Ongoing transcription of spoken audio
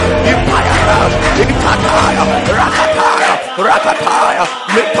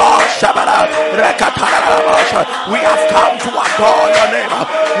We have come to adore your name.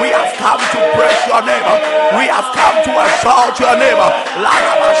 We have come to praise your name. We have come to exalt your name.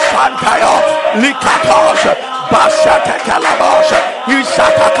 Larabashantaya, Likatosh, Bashata Kalabosh,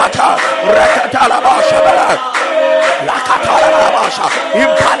 Isatakata, Rekatalabosha, Lakatalabasha,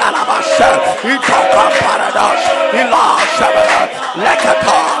 Impalabasha, Itoka Paradosh, Ilasha,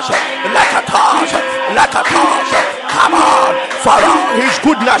 Lakatosh. Come on, for all his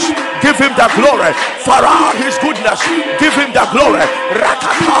goodness, give him the glory. For all his goodness, give him the glory.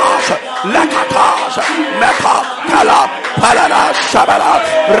 Rakatosh, Meka, Kala, Palada, Shabala,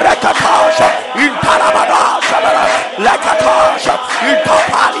 Rakatosh, Intalabada, Shabala, Lakatosh,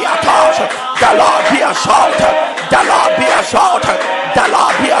 Intopaliatosh. The Lord be assaulted. The Lord be assaulted. The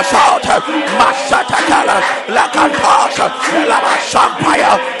Lord be assaulted. Masatakala, Lakantosh,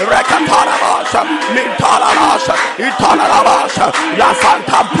 Lavasampire, Rekatorabos, Mintolavos, Intolavos, La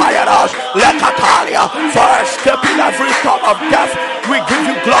Fantampayaros, Lekatalia, for escaping every storm of death. We give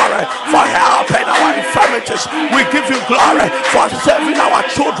you glory for helping our infirmities. We give you glory for saving our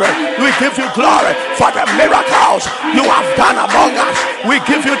children. We give you glory for the miracles you have done among us. We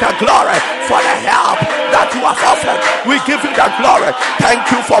give you the glory for the help that you have offered. We give you the glory. Thank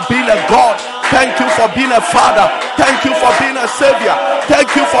you for being a God. Thank you for being a father. Thank you for being a savior.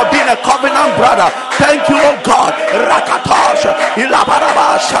 Thank you for being a covenant brother. Thank you, oh God. Rakatosh,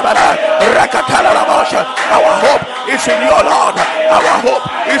 Ilabarabasha, Rakatalabasha. Our hope is in you, Lord. Our hope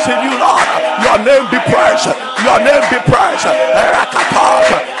is in you, Lord. Your name be praised. Your name be praised.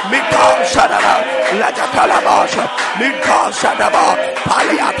 Rakatosh, Mikal Shadara, Lakatalabasha, Mikal Shadaba,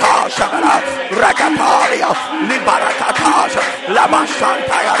 Paliatosh, Rakatalia, Libarakatosh,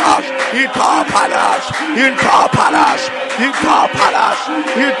 Lamashantayarosh, Ita Palace, Ita Palace, Ita Palace,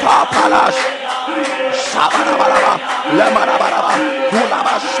 Ita Palace. Shabarabaraba, Lemarabaraba,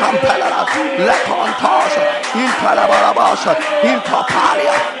 Hulaba Shampelala, Lecontos, Impalabarabas,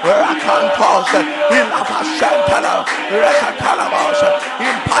 Intopalia, Racantos, Ilapashantala, Recatalabas,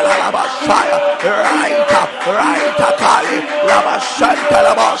 Impalabashaya, Raita Kali,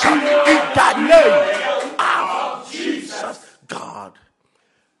 Labashantalabas, in the name of Jesus, God,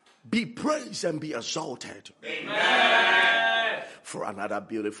 be praised and be exalted. Amen. For another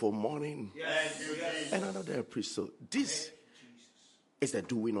beautiful morning, yes. And another episode. This is the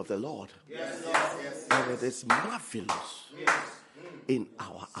doing of the Lord, yes. And it is marvelous in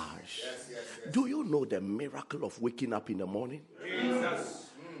our eyes. Do you know the miracle of waking up in the morning? Jesus.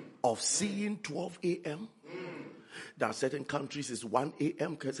 Of seeing 12 a.m.? There are certain countries is 1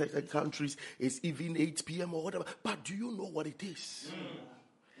 a.m., certain countries is even 8 p.m. or whatever. But do you know what it is?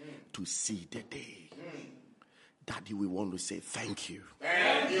 To see the day. Daddy, we want to say thank you.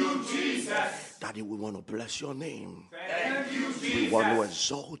 Thank you, Jesus. Daddy, we want to bless your name. Thank you, Jesus. We want to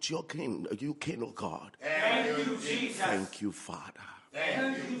exalt your King, oh God. Thank you, Jesus. Thank you, Father.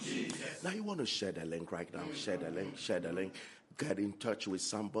 Thank you, Jesus. Now you want to share the link right now. Share the link. Get in touch with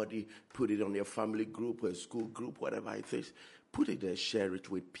somebody. Put it on your family group or school group, whatever it is. Put it there, share it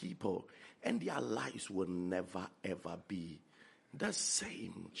with people. And their lives will never, ever be the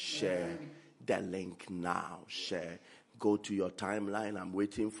same. Share the link now. Share. Go to your timeline. I'm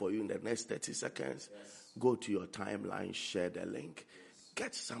waiting for you in the next 30 seconds. Yes. Go to your timeline. Share the link.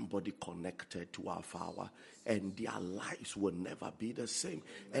 Get somebody connected to our Father, and their lives will never be the same.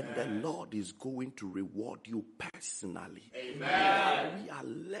 Amen. And the Lord is going to reward you personally. Amen. We are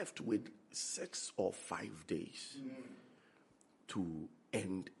left with 6 or 5 days to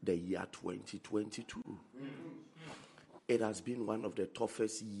end the year 2022. It has been one of the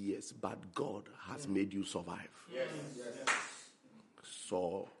toughest years, but God has made you survive. Yes.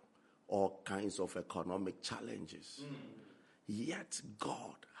 So, all kinds of economic challenges. Yet,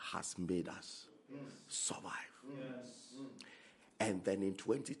 God has made us survive. Yes. And then in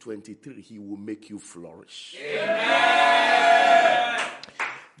 2023, He will make you flourish. Amen.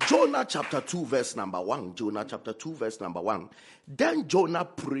 Jonah chapter 2, verse number 1. Jonah chapter 2, verse number 1. Then Jonah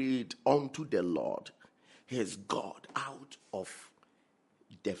prayed unto the Lord, his God, out of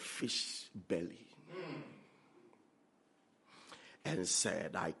the fish belly, and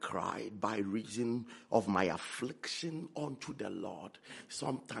said, I cried by reason of my affliction unto the Lord.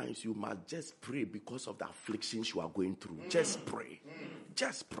 Sometimes you must just pray because of the afflictions you are going through. Just pray.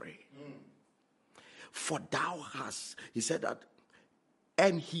 Just pray. For thou hast, he said that,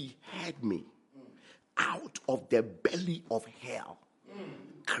 and he heard me out of the belly of hell,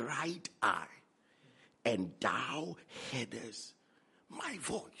 cried I, and thou heardest my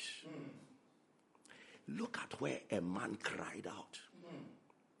voice. Look at where a man cried out.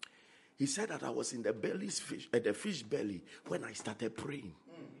 He said that I was in the fish belly when I started praying.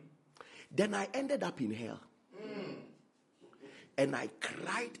 Then I ended up in hell. and I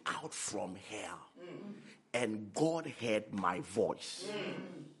cried out from hell, and God heard my voice.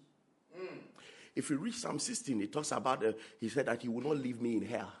 If you read Psalm 16, it talks about, he said that he will not leave me in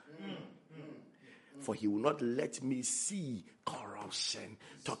hell. For he will not let me see corruption.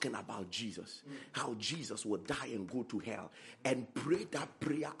 Talking about Jesus. How Jesus will die and go to hell. And pray that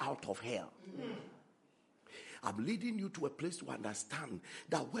prayer out of hell. I'm leading you to a place to understand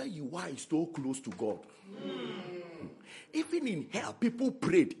that where you are is so close to God. Even in hell, people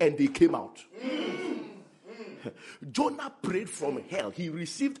prayed and they came out. Jonah prayed from hell. He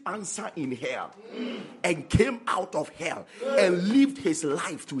received answer in hell and came out of hell and lived his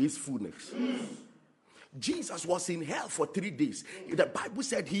life to his fullness. Jesus was in hell for 3 days. The Bible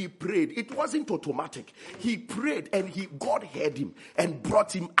said he prayed. It wasn't automatic. He prayed and God heard him and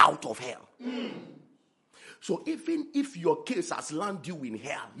brought him out of hell. So even if your case has landed you in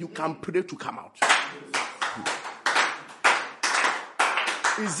hell, you can pray to come out.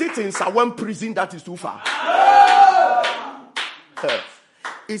 Is it in Sawam prison that is too far?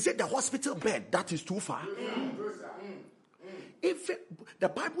 Is it the hospital bed that is too far? The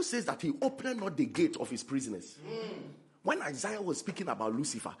Bible says that he opened not the gate of his prisoners. When Isaiah was speaking about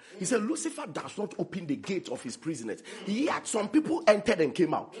Lucifer, he said Lucifer does not open the gate of his prisoners. Yet some people entered and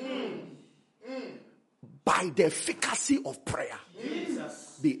came out. By the efficacy of prayer.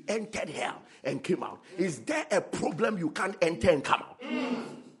 Jesus. They entered hell and came out. Is there a problem you can't enter and come out?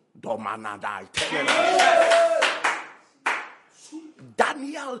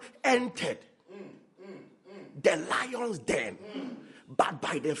 Daniel entered the lion's den, but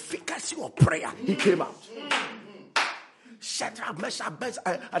by the efficacy of prayer, he came out. Shadrach, Meshach,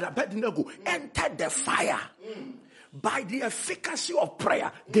 and Abednego entered the fire. By the efficacy of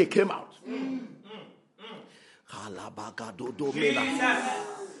prayer, they came out.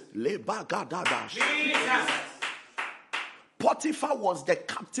 Potiphar was the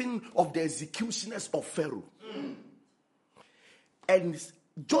captain of the executioners of Pharaoh. And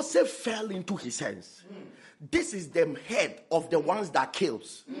Joseph fell into his hands. This is the head of the ones that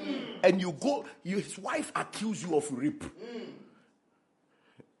kills. And his wife accused you of rape.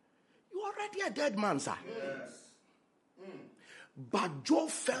 You're already a dead man, sir. Yes. But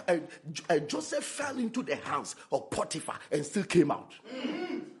Joseph fell into the hands of Potiphar and still came out.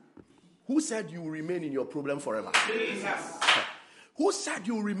 Who said you will remain in your problem forever? Jesus. Who said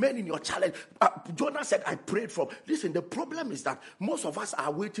you will remain in your challenge? Jonah said, I prayed from. Listen, the problem is that most of us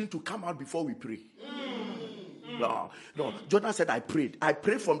are waiting to come out before we pray. No. Jonah said, I prayed. I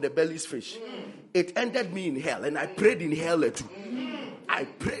prayed from the belly's fish. It ended me in hell, and I prayed in hell too. I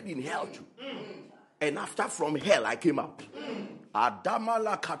prayed in hell too. And after from hell, I came out.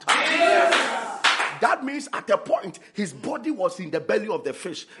 That means at a point, his body was in the belly of the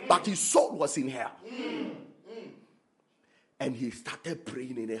fish, but his soul was in hell. And he started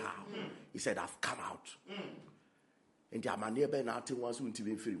praying anyhow. He said, I've come out. And there are neighbor nothing was to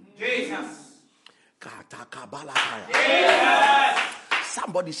be free. Jesus.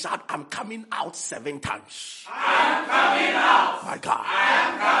 Somebody shout, I'm coming out 7 times. I am coming out. My God. I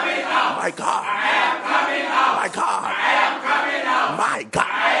am coming out. My God. I am coming out. My God. I am coming out. My God.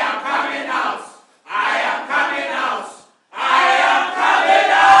 I am coming out. I am coming out. I am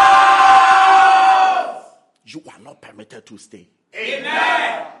coming out. You are not permitted to stay.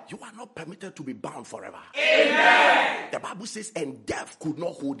 Amen. You are not permitted to be bound forever. Amen. The Bible says, and death could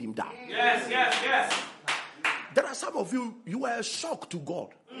not hold him down. Yes. There are some of you were a shock to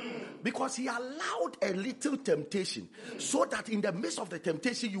God because he allowed a little temptation so that in the midst of the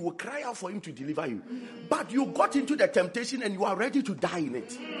temptation you will cry out for him to deliver you. But you got into the temptation and you are ready to die in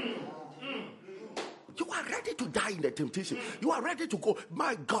it. You are ready to die in the temptation. You are ready to go.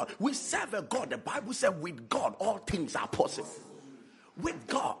 My God, we serve a God. The Bible said with God all things are possible. With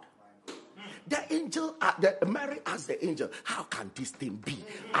God. The angel, Mary asked the angel, how can this thing be?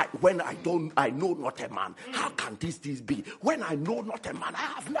 When I know not a man. How can this be? When I know not a man, I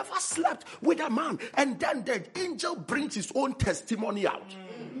have never slept with a man. And then the angel brings his own testimony out.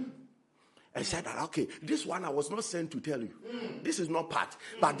 And said that, okay, this one I was not sent to tell you. This is not part.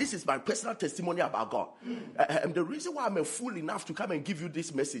 But this is my personal testimony about God. And the reason why I'm a fool enough to come and give you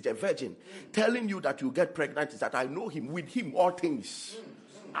this message, a virgin, telling you that you get pregnant, is that I know him. With him, all things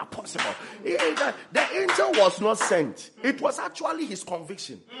are possible. The angel was not sent. It was actually his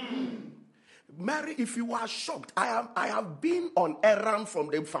conviction. Mary, if you are shocked, I have been on errand from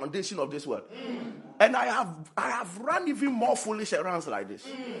the foundation of this world. And I have run even more foolish errands like this.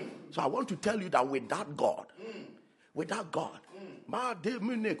 So I want to tell you that without God,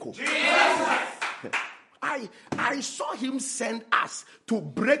 I saw him send us to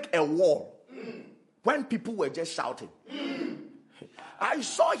break a wall when people were just shouting. I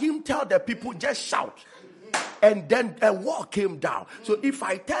saw him tell the people, just shout. And then a wall came down. So if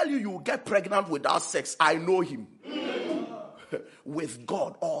I tell you you get pregnant without sex, I know him. With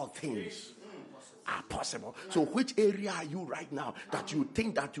God, all things are possible. So which area are you right now that you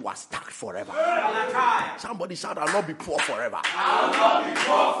think that you are stuck forever? Somebody shout, I will not be poor forever. I will not be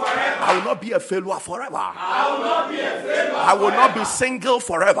poor forever. I will not be a failure forever. I will not be a failure. I will not be single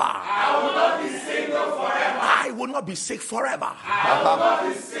forever. I will not be single forever. I will not be sick forever. I will not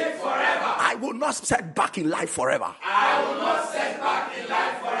be sick forever. I will not set back in life forever. I will not set back in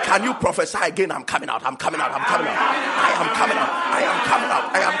life forever. Can you prophesy again? I'm coming out. I'm coming out. I'm coming out. I am coming out. I am coming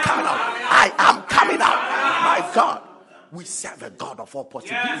out. I am coming out. I am coming out. My God. We serve a God of all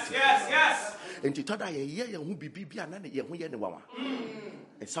possibilities. Yes.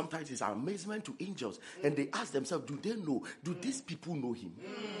 And sometimes it's an amazement to angels. And they ask themselves, do these people know him?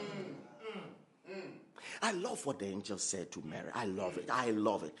 I love what the angel said to Mary. I love it.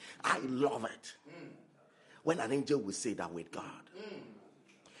 When an angel will say that with God.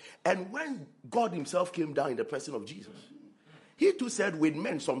 And when God himself came down in the person of Jesus, he too said with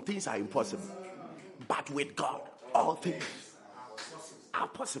men some things are impossible. But with God, all things are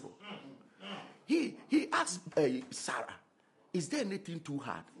possible. He asked Sarah, is there anything too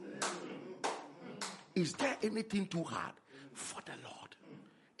hard? Is there anything too hard for the Lord?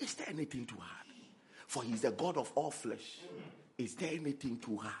 Is there anything too hard? For he's the God of all flesh. Is there anything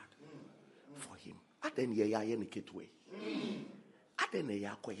too hard for him?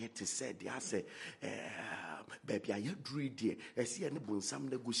 Baby, I dream there. I see any bonsam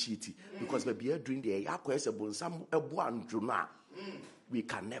negotiate because baby, I dream there. I say bonsam we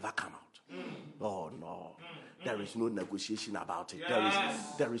can never come out. Oh no. There is no negotiation about it.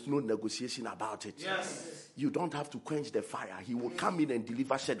 There is no negotiation about it. Yes. You don't have to quench the fire. He will come in and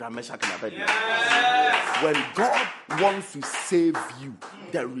deliver Shadrach, Meshach, and Abednego. When God wants to save you,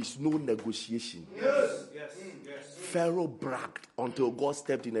 there is no negotiation. Yes. Pharaoh bragged until God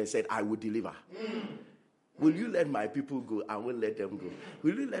stepped in and said, I will deliver. Will you let my people go? I won't let them go.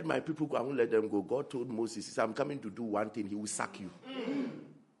 Will you let my people go? I won't let them go. God told Moses, he said, I'm coming to do one thing. He will sack you.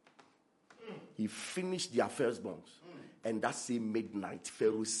 He finished their firstborns. And that same midnight,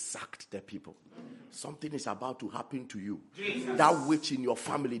 Pharaoh sacked the people. Something is about to happen to you. Jesus. That witch in your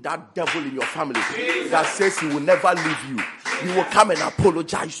family, that devil in your family, Jesus, that says he will never leave you. He will come and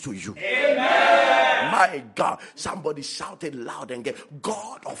apologize to you. Amen. My God, somebody shouted loud and again,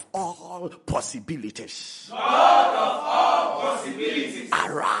 God of all possibilities. God of all possibilities.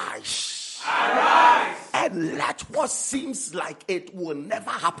 Arise. And let what seems like it will never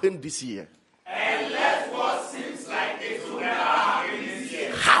happen this year. And let what seems like it will never happen this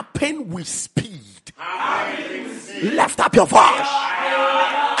year happen with speed. Lift up your voice.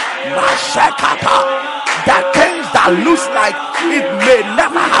 Mashekata. The things that looks like it may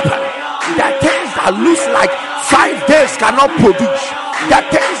never happen. The things that looks like 5 days cannot produce. The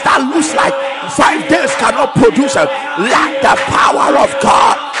things that looks like 5 days cannot produce. Let the power of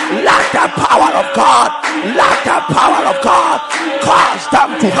God. Let the power of God. Let the power of God cause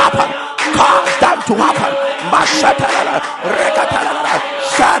them to happen. Cause them to happen. Mashatalala, Rekatalala,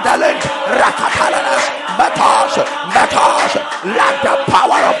 Shadalent, Rakatalala, Matas. Let the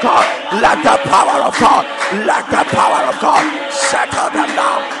power of God, let the power of God, let the power of God settle them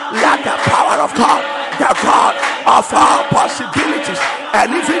down. Let the power of God, the God of all possibilities,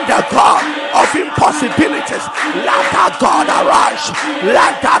 and even the God of impossibilities, let that God arise.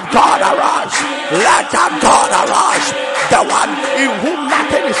 Let that God arise. Let that God arise. The one in whom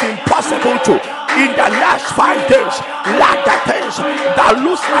nothing is impossible to. In the last 5 days, let the things that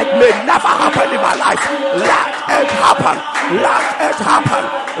looks like may never happen in my life, let it happen. Let it happen.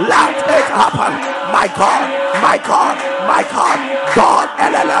 Let it happen. My God, my God, my God. God,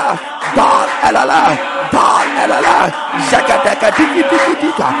 Elala. God, Elala. God, Elala. Zakataka, Diki, Diki,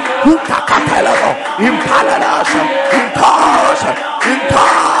 Dika. Hukakatello. Impaladas. Intas.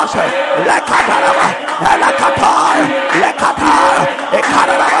 Lekataraba. Elakatar. Lekatar.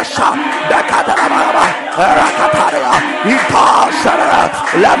 Ekarabasha. Lekataraba. Rakataria. Intas.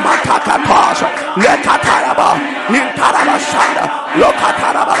 Lamatakas. Lekataraba. Intarabashanda.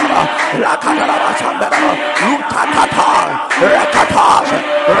 Lokataraba. Lakatarabashanda. Lutakatar. Rakatas.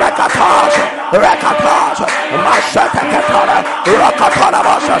 Mashatakatara.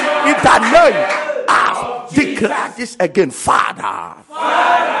 Rakatarabasha. In the name of declare this again, Father,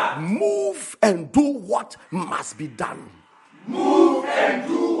 move and do what must be done. Move and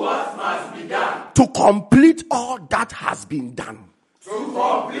do what must be done. To complete all that has been done. To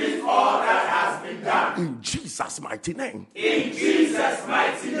complete all that has been done. In Jesus' mighty name. In Jesus'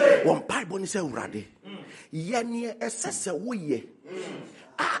 mighty name. One Bible is a urade. Yanye esese woye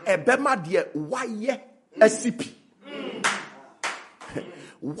ebema de waye SCP.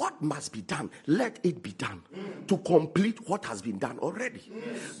 What must be done? Let it be done to complete what has been done already.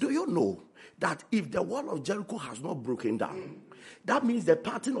 Do you know that if the wall of Jericho has not broken down, that means the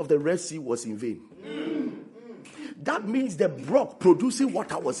parting of the Red Sea was in vain. That means the brook producing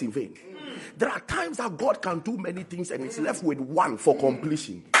water was in vain. There are times that God can do many things and it's left with one for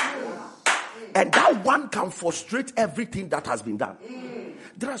completion. And that one can frustrate everything that has been done.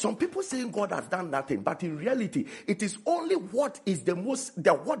 There are some people saying God has done nothing, but in reality, it is only what is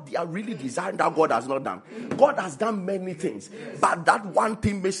what they are really desiring that God has not done. God has done many things, but that one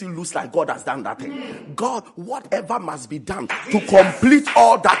thing makes it look like God has done nothing. God, whatever must be done to complete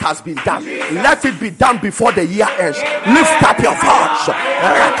all that has been done, let it be done before the year ends. Lift up your voice.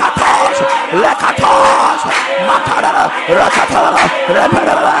 Rakatas, lekatas, matara, rakatara,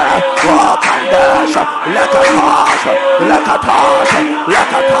 repara, wakandash, lekatas, lekatas,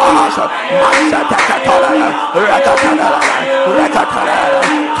 Rakatasha, Mashatakatala, Rakatala, Rakatala,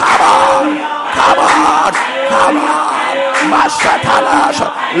 come on, Mashatalash,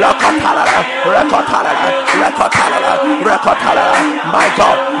 Lakatala, Rakatala, my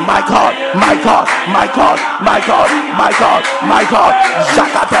God,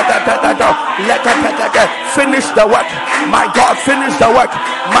 Zakataka, finish the work, my God, finish the work,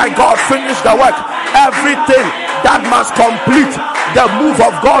 my God, finish the work, everything that must complete the move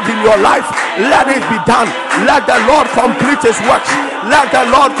of God in your life, let it be done. Let the Lord complete his works. Let the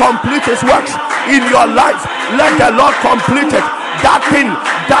Lord complete his works in your life. Let the Lord complete it. That thing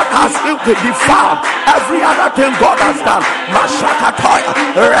that has defiled every other thing God has done.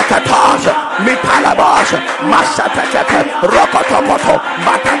 Mashakatoya, Rekatas, Mitalabash, Mashataka, Rokotopoto,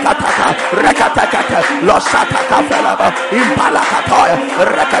 Matakataka, Rekatakata, Losataka Felaba, Impalakatoya,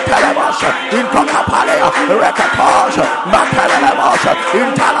 Rekatalabash, Intokapalea, Rekatas, Matalabash,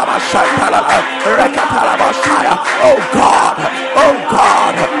 Intalabashatala, Rekatalabashaya. Oh God,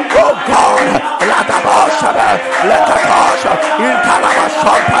 Latabashaba, Lekatasha,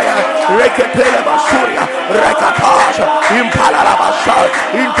 Intalabashampaya, Rekatelabasuria, Rekatasha, Impalabasha,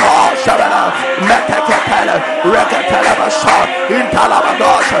 Intoshabala, Metakatala, Rekatalabasha,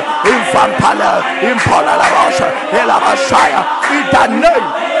 Intalabadosha, Infampala, Impalabasha, Elabashaya, in the name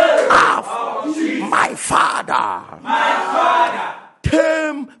of my Father.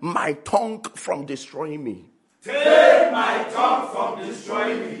 Tame my tongue from destroying me. Take my tongue from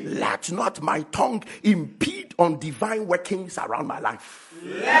destroying me. Let not my tongue impede on divine workings around my life.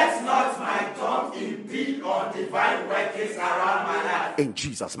 Let not my tongue impede on divine workings around my life. In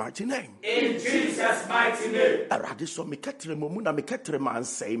Jesus' mighty name. In Jesus' mighty name.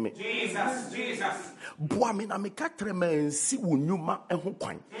 Jesus.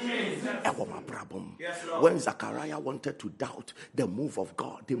 When Zachariah wanted to doubt the move of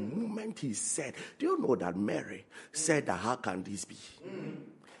God, the moment he said, do you know that Mary said that how can this be?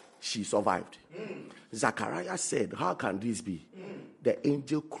 She survived. Zachariah said, how can this be? The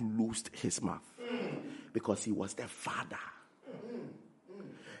angel closed his mouth because he was the father.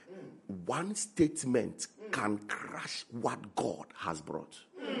 One statement can crush what God has brought.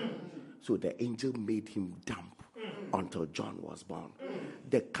 So the angel made him dumb until John was born.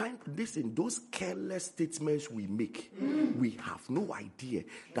 Those careless statements we make, we have no idea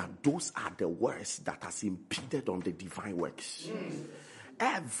that those are the words that has impeded on the divine works.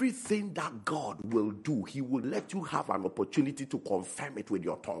 Everything that God will do, he will let you have an opportunity to confirm it with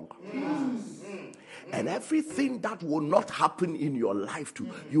your tongue. And everything that will not happen in your life too,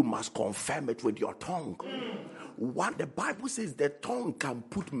 you must confirm it with your tongue. What the Bible says, the tongue can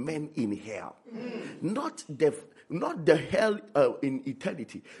put men in hell. Not the hell in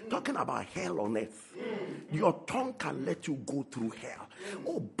eternity. Talking about hell on earth. Your tongue can let you go through hell.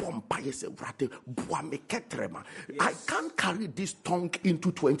 Oh, I can't carry this tongue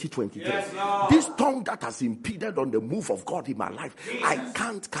into 2023. Yes, this tongue that has impeded on the move of God in my life, I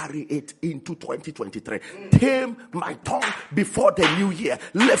can't carry it into 2023. Tame my tongue before the new year.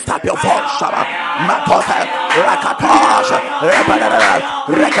 Lift up your voice.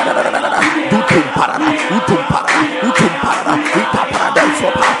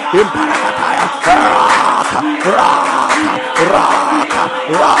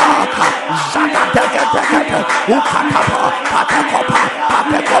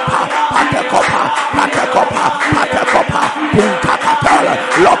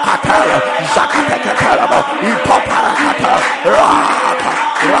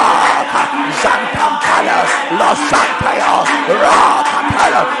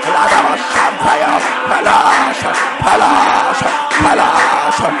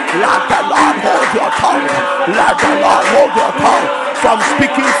 Let the Lord hold your tongue. Let the Lord hold your tongue from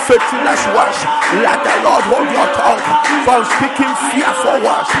speaking faithless words. Let the Lord hold your tongue from speaking fearful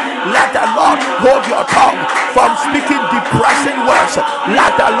words. Let the Lord hold your tongue from speaking depressing words.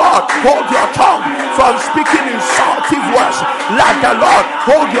 Let the Lord hold your tongue from speaking insultive words. Let the Lord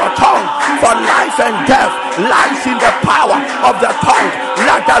hold your tongue, for life and death lies in the power of the tongue.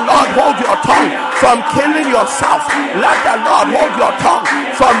 Let the Lord hold your tongue from killing yourself. Let the Lord hold your tongue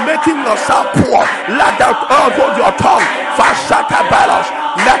from making yourself poor. Let the Lord hold your tongue for shakabelos.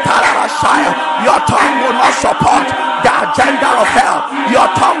 Your tongue will not support the agenda of hell. Your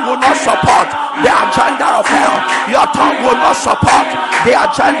tongue will not support the agenda of hell. Your tongue will not support the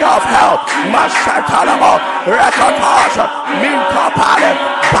agenda of hell. Mashatalabo, Rekotosh, Mintopale,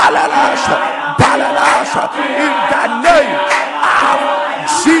 Balalash, Balalash, in the name of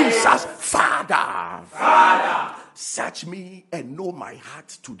Jesus. Father, search me and know my heart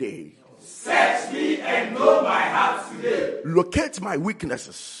today. Search me and know my heart today. Locate my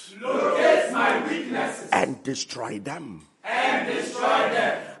weaknesses. Locate my weaknesses. And destroy them. And destroy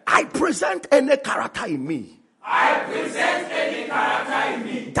them. I present any character in me. I present any character in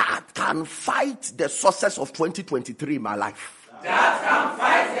me that can fight the success of 2023 in my life. That can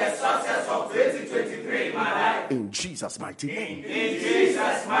fight the success of 2023 in my life. In Jesus' mighty name. In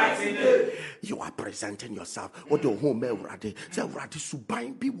Jesus' mighty name. You are presenting yourself. What the home already say already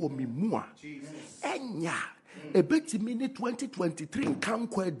subain bi wo mi mu a. Enya ebetimi ni 2023 nkan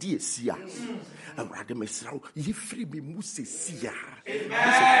kwa di esia. Already mesraw yifri mi mu sesia.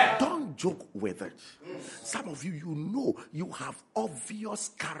 Don't joke with it. Some of you know you have obvious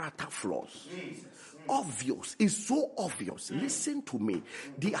character flaws. Obvious. It's so obvious. Listen to me.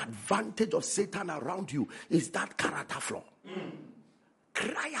 The advantage of Satan around you is that character flaw.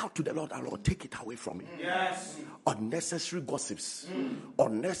 Cry out to the Lord, and Lord, take it away from me. Yes. Unnecessary gossips,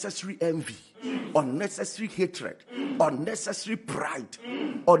 unnecessary envy, unnecessary hatred, unnecessary pride,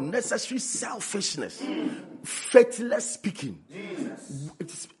 unnecessary selfishness, faithless speaking.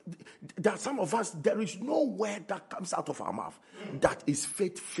 There are some of us, there is no word that comes out of our mouth that is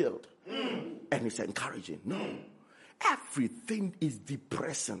faith-filled and it's encouraging. No. Everything is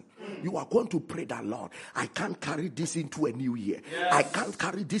depressing. You are going to pray that, Lord, I can't carry this into a new year. Yes. I can't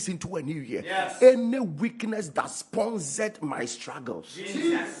carry this into a new year. Yes. Any weakness that sponsored my struggles,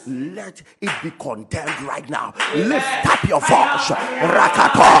 Jesus. let it be condemned right now. Lift up your voice.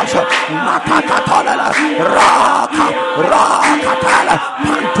 Rakatosh, Matakatala, Rakatala,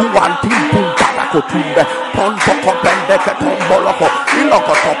 Pantuantim, Kotumbe, Ponto Copende, Tomboloko,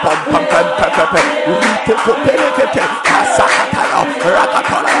 Ilokoto, Pampepe, Rito Pelekete, Asakatala,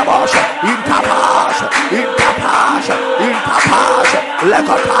 Rakatala, Intapash,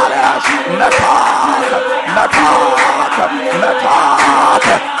 Lekotalas, Metak,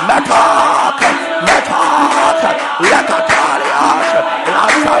 Lekotalias,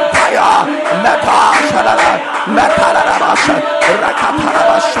 Lasampaya, Metalabas,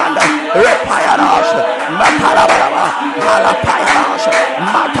 Rakatalabas, Repayanas, Matalababa, Halapayanas,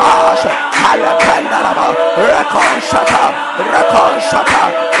 Matas, Halapandalaba, Reconshata.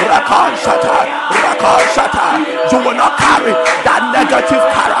 You will not carry that negative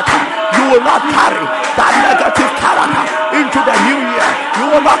character. You will not carry that negative character into the new year. You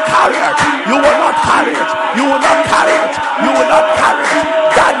will not carry it. You will not carry it. You will not carry it. You will not carry it.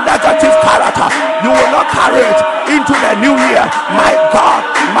 That negative character. You will not carry it into the new year. My God,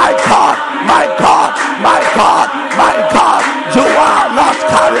 my God, my God, my God, my God. You will not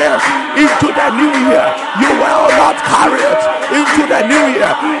carry it into the new year. You will not carry it into the new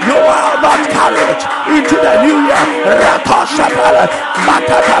year. You will not carry it into the new year. Ratoshabala,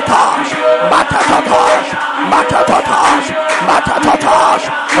 Matatatas,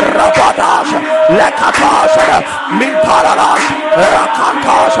 Rabadas, Lekatas, Mintalalas,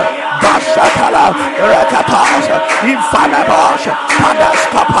 Rakatas, Bashatala, Rakatas, Infanabas,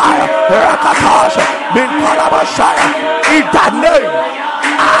 Padaskapaya, Rakatas, Mintalabashaya, in the name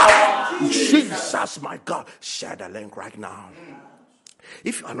of Jesus, my God. Share the link right now.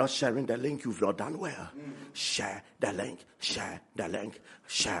 If you are not sharing the link, you've not done well. Share the link, share the link,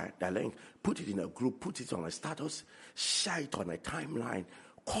 share the link. Put it in a group, put it on a status, share it on a timeline.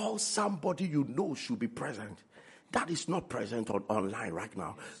 Call somebody you know should be present. That is not present online right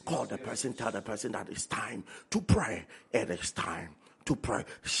now. Call the person, tell the person that it's time to pray. It is time to pray.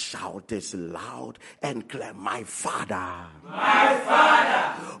 Shout this loud and clear. My Father. My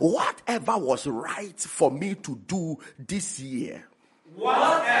Father. Whatever was right for me to do this year.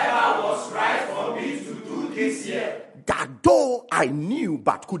 Whatever was right for me to do this year. That though I knew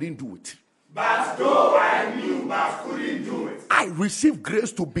but couldn't do it. But though I knew but couldn't do it. I received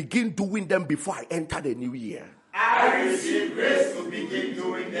grace to begin doing them before I enter the new year. I received grace to begin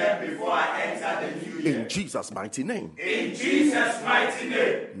doing them before I enter the new year. In Jesus' mighty name. In Jesus' mighty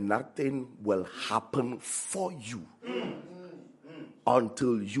name. Nothing will happen for you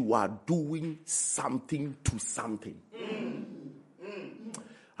until you are doing something to something.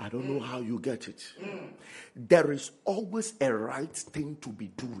 I don't know how you get it. There is always a right thing to be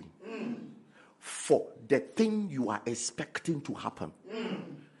doing for the thing you are expecting to happen.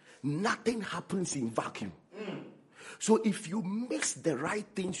 Nothing happens in vacuum. So if you mix the right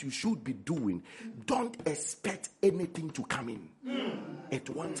things you should be doing, don't expect anything to come in. It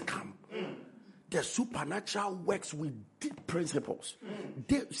won't come. The supernatural works with deep principles.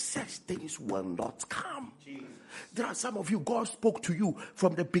 Such things will not come. There are some of you, God spoke to you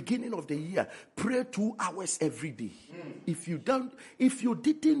from the beginning of the year. Pray 2 hours every day. If you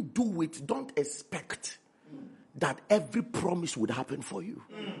didn't do it, don't expect that every promise would happen for you.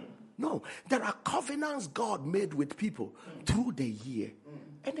 No, there are covenants God made with people through the year,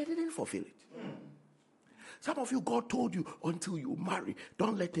 and they didn't fulfill it. Some of you, God told you, until you marry,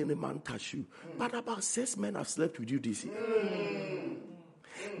 don't let any man touch you. But about 6 men have slept with you this year.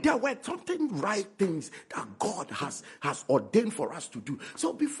 There were something right things that God has ordained for us to do.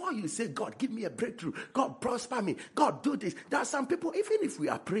 So before you say, God, give me a breakthrough, God, prosper me, God, do this. There are some people, even if we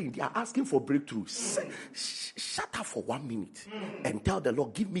are praying, they are asking for breakthrough. Shut up for 1 minute and tell the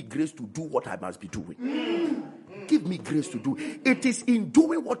Lord, give me grace to do what I must be doing. Give me grace to do. It is in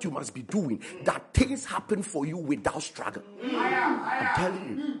doing what you must be doing that things happen for you without struggle. I'm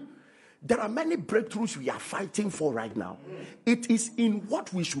telling you. There are many breakthroughs we are fighting for right now. It is in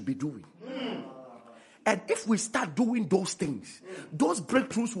what we should be doing. And if we start doing those things, those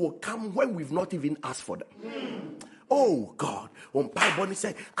breakthroughs will come when we've not even asked for them. Oh God, on Bible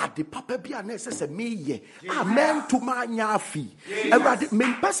said, "At the papa be an SS me ye, amen to my nyafi.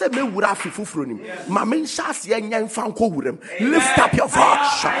 Men pass me wurafi fufrunim. Mamin shas yen fanko wurem. Lift up your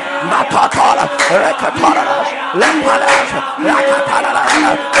voice. Natatala, rekatala, lempalas, rakatala.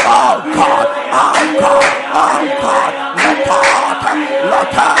 Oh God, oh God, oh God,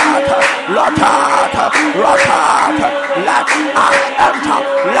 Natata, Lotata, Rotata.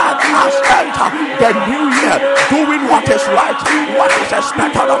 Let us enter the new year doing what is right, what is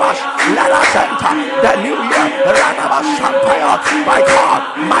expected of us. Let us enter the new year. My God,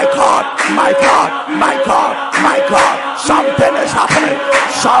 my God, my God, my God, my God. Something is happening.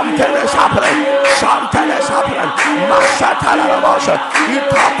 Something is happening. Something is happening. Mashatalabasha,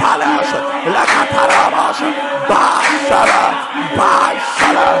 Itapalasha, Lakatarabasha, Bashala,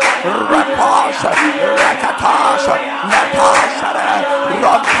 Repasha, Rekatasha, Natasha,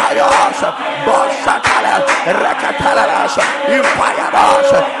 Rontayasha, Boshatala, Rekatalasha,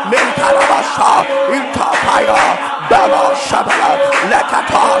 Impayadasha, Mintalabasha, Intapaya, Bella Shabala,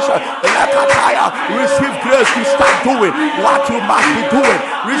 Lekatasha, Lekataya. Receive grace to start doing what you must be doing.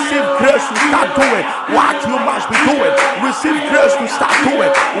 Receive grace to start doing what you must be doing. Receive grace to start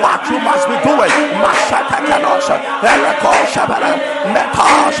doing what you must be doing. Mashata Kanosha, Eriko Shabala,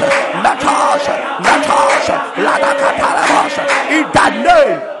 Natasha, Natasha, Natasha, Ladakatarabasha. In the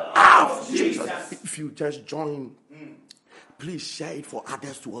name of Jesus. If you just join, please share it for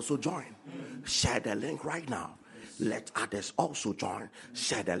others to also join. Share the link right now. Let others also join.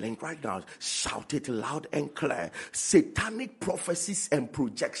 Share the link right now. Shout it loud and clear. Satanic prophecies and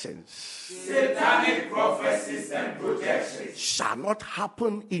projections. Satanic prophecies and projections shall not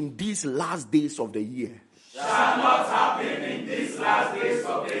happen in these last days of the year. Shall not happen in these last days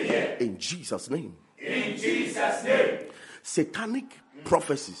of the year. In Jesus' name. In Jesus' name. Satanic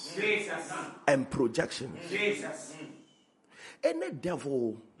prophecies and projections. Any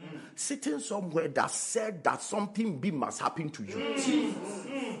devil sitting somewhere that said that something big must happen to you,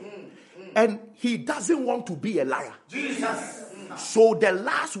 and he doesn't want to be a liar. So the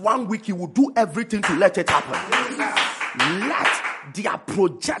last 1 week he will do everything to let it happen. Let their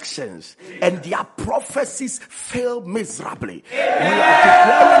projections and their prophecies fail miserably. We are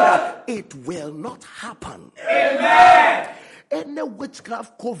declaring that it will not happen. Amen. Any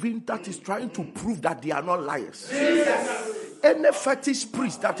witchcraft coven that is trying to prove that they are not liars. Any fetish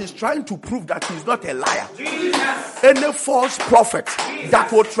priest that is trying to prove that he's not a liar. Any false prophet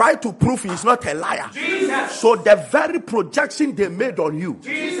that will try to prove he's not a liar. So the very projection they made on you,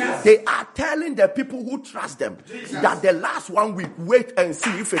 they are telling the people who trust them that the last 1 week, wait and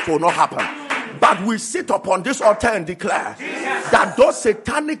see if it will not happen. But we sit upon this altar and declare that those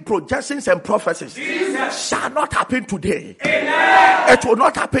satanic projections and prophecies shall not happen today. It will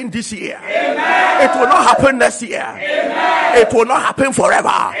not happen this year. It will not happen next year. It will not happen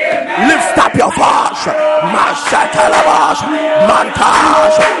forever. Lift up your voice. Mashatalabash,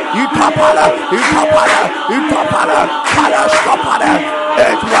 Mantash, Itapala, Palashkapala.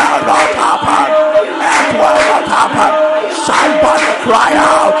 It will not happen. It will not happen. Somebody cry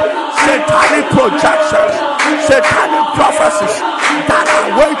out. Satanic projections, satanic prophecies that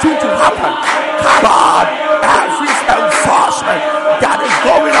are waiting to happen. Come on, every enforcement that is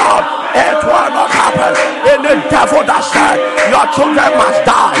going on, it will not happen. Any devil that said your children must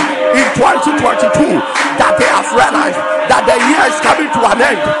die in 2022, that they have realized that the year is coming to an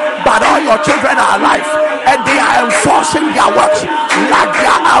end, but all your children are alive and they are enforcing their works. Let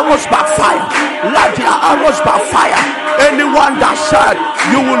their arrows backfire. Let their arrows backfire. Anyone that said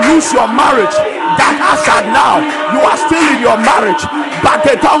you will lose your marriage, that as at now you are still in your marriage, but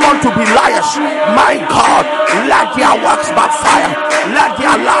they don't want to be liars. My God, let their works backfire. Let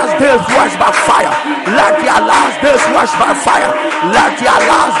their last days works backfire. Let their last days works backfire. Let their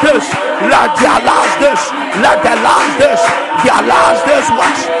last days, let their last days, let their last days, their last days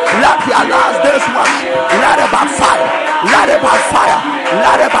works. Let their last days works. Let it backfire. Let it backfire.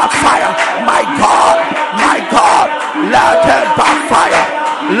 Let it backfire. My God, my God, let it backfire.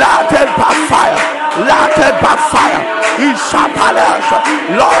 Let it backfire. Let it backfire. In Shapalash,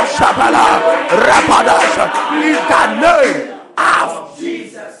 Lord Shapala, Rapadash, in the name of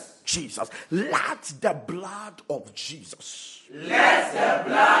Jesus. Jesus. Let the blood of Jesus. Let the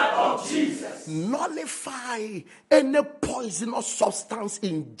blood of Jesus nullify any poisonous substance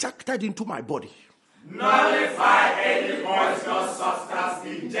injected into my body. Nullify any poisonous substance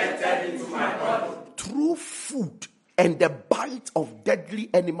injected into my body. Through food and the bite of deadly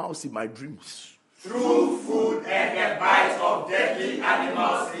animals in my dreams. Through food and the bite of deadly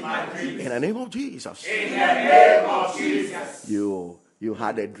animals in my dreams. In the name of Jesus. In the name of Jesus. You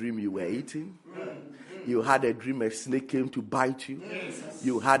had a dream you were eating. You had a dream a snake came to bite you.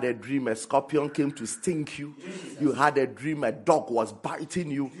 You had a dream a scorpion came to sting you. You had a dream a dog was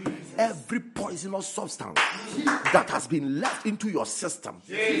biting you. Every poisonous substance that has been left into your system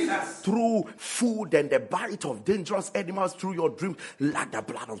through food and the bite of dangerous animals through your dreams, let the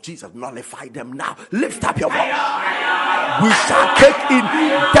blood of Jesus nullify them now. Lift up your voice. We shall take in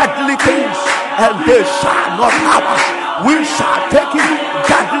deadly things and they shall not harm us. We shall take in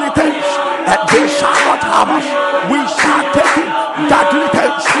deadly things and they shall not harm us. We shall take in deadly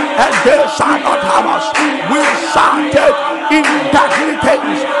things and they shall not harm us. We shall take in deadly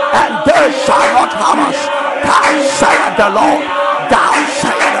things and they shall not harm us. Thou saith the Lord. Thou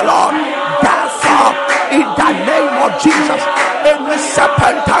saith the Lord. Therefore, in the name of Jesus, any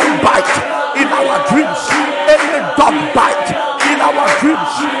serpentine bite in our dreams, any dog bite in our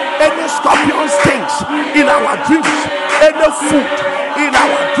dreams, any scorpion stings in our dreams, any food in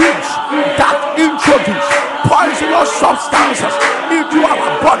our dreams that introduce poisonous substances into our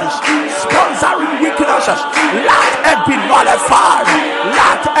bodies, sponsoring weaknesses, let it be nullified.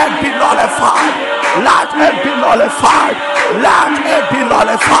 Let it be nullified. Let it be nullified. Let it be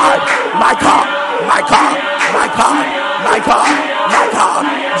nullified. My God, my God, my God, my God, my God.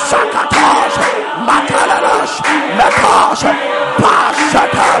 Zakatash, Matalash, Matash,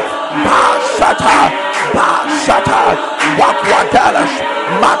 Bashata, Bashata, Bashata, Wakwadalas,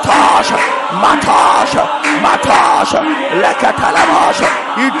 Matash, Matash, Matash, Lekatalabash,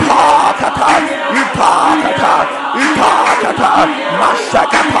 Itakata, Itakata, Itakata,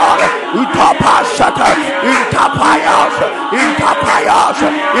 Masakata, Itapashata, Intapayas, Intapayas,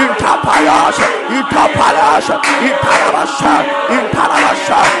 Intapayas, Intapalas, Intarabasha,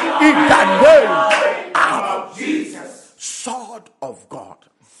 Intarabasha, in the name of Jesus. Sword of God.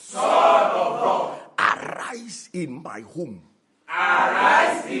 Sword of God. Arise in my home.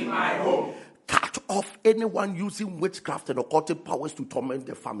 Arise in my home. Cut off anyone using witchcraft and occultic powers to torment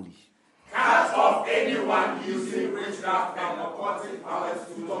the family. Cut off anyone using witchcraft and occultic powers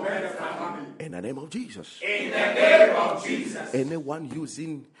to torment the family. In the name of Jesus. In the name of Jesus. Anyone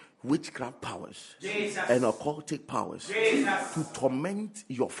using witchcraft powers and occultic powers to torment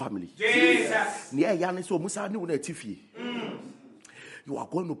your family. You are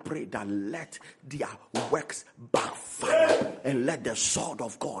going to pray that let their works backfire and let the sword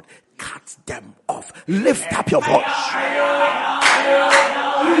of God cut them off. Lift up your voice.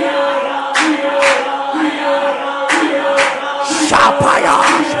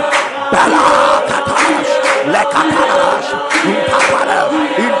 Shapayas, Belakatash, Lekatash, Intapalas,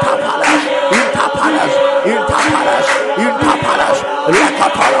 Intapalas, Intapalas, Intapalas, Intapalas,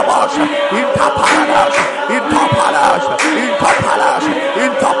 Lekatalabash, Intapalas.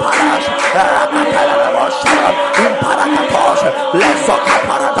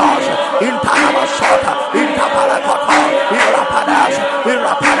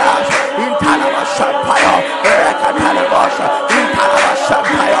 Shampire, Rekatalabosha,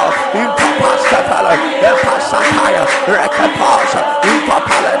 Intalabashampire, Intapastapala, Epasataya, Rekapasha,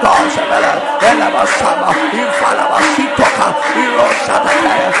 Intapaladosha, Elabasama, Infalabasitoka,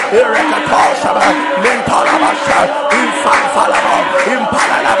 Irosataya, Irekatosha, Mintalabasha, Infanfalabo,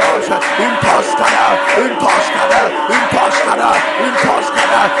 Impalalabosha, Intoskada, Intoskada, Intoskada,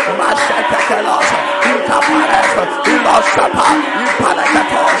 Intoskada, Mashatakalosa, Intapalasa, Ilosapa,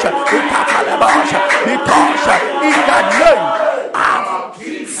 Impalakatosha, Intapalabosha, Intosha, in the name of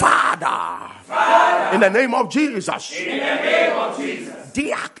Father. In the name of Jesus. In the name of Jesus.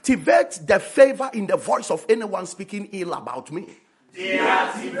 Deactivate the favor in the voice of anyone speaking ill about me.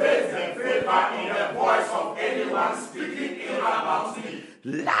 Deactivate the favor in the voice of anyone speaking ill about me.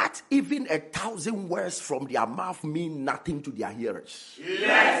 Let even 1,000 words from their mouth mean nothing to their hearers.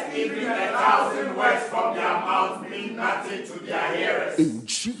 Let even 1,000 words from their mouth mean nothing to their hearers. In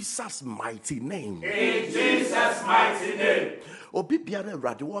Jesus' mighty name. In Jesus' mighty name. Obi biara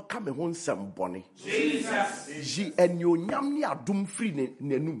awurade wɔka me ho nsɛm bɔne. Jesus. Yi anuonyam ne adom firi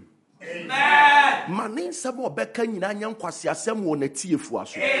n'anum. Amen. Ma ne nsɛm a ɔbɛka nyinaa nyɛ nkwaseasɛm wɔ n'atiefua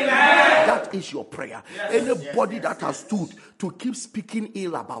so. That is your prayer. Anybody that has stood to keep speaking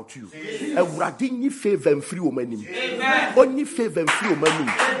ill about you, awurade nyi favor mfiri wɔn anim. Only favor mfiri wɔn anim.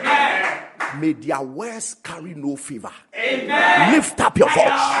 May their words carry no favor. Lift up your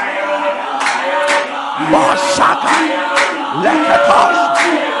voice. Mashaka. Lekatos.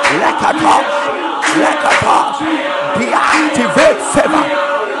 Deactivate favor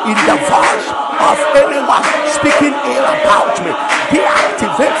in the voice of anyone speaking ill about me.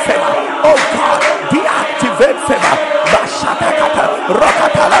 Deactivate favor. Oh God, deactivate favor. Bashatakata,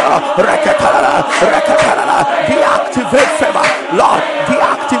 Rakatalala. Deactivate favor. Lord,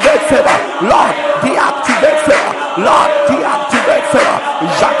 deactivate favor. Lord, deactivate favor. Lord, deactivate favor.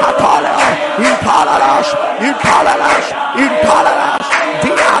 Zakatala, Impalash.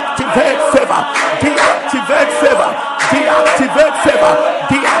 Deactivate favor.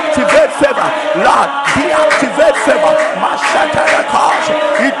 Deactivate favor. Lord, deactivate favor. Mashatarakas,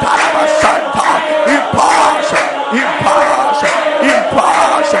 Italabasanta, Impasha,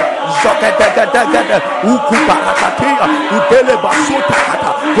 Zokadagada, Ukubarakatia,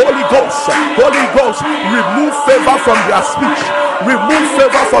 Udelebasutakata. Holy Ghost, remove favor from their speech.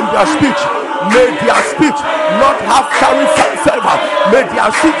 May their speech not have carry favor. May their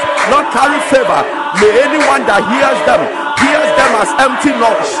speech not carry favor. May anyone that hears them as empty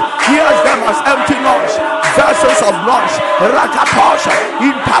noise. Vessels of noise. Rakatosha,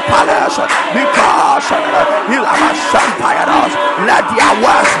 Intapalesha, Mikasha, Ilamashampayados. Let their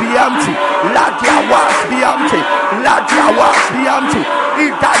words be empty. In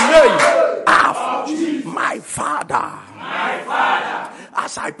the name of my Father.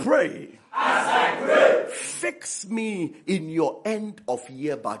 As I pray, fix me in your end of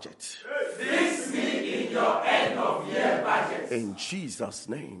year budget. In Jesus'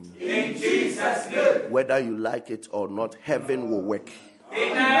 name. Whether you like it or not, heaven will work.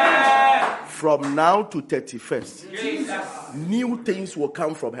 Amen. From now to 31st, new things will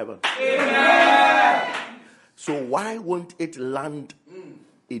come from heaven. Amen. So why won't it land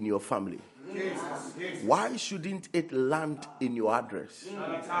in your family? Why shouldn't it land in your address?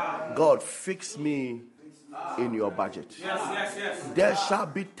 God, fix me in your budget. There shall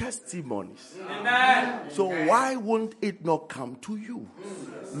be testimonies. So why won't it not come to you?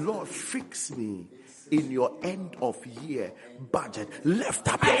 Lord, fix me in your end of year budget. Lift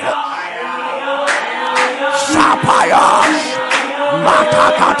up your voice. Shapayash,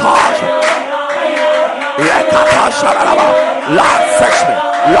 Matakatosh,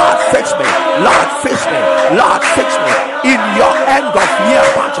 Lord, fix me. In your end of year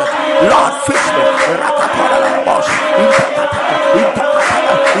budget. Lord, fix me.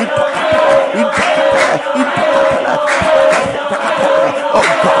 Oh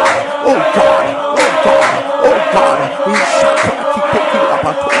God.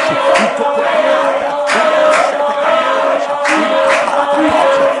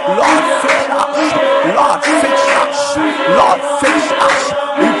 Lord, fix us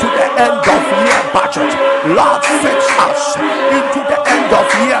into the end of year budget. Lord, fix us into the end of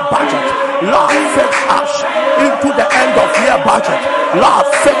year budget. Lord, fix us into the end of year budget. Lord,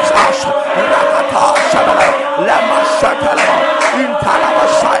 fix us. In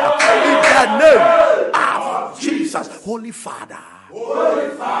the name of Jesus. Holy Father,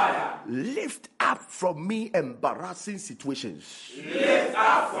 lift up from me embarrassing situations.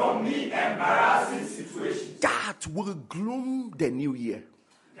 That will gloom the new year.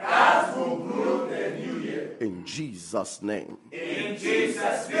 In Jesus' name.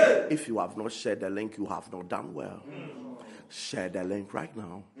 If you have not shared the link, you have not done well. Share the link right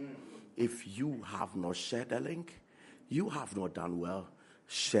now. If you have not shared the link, you have not done well.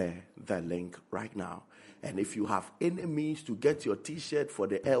 Share the link right now. And if you have any means to get your t-shirt for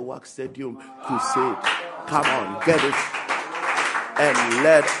the Airwork Stadium Crusade, come on, get it. And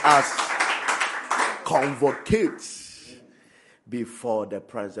let us convocate before the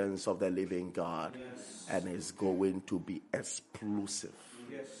presence of the living God. And it's going to be explosive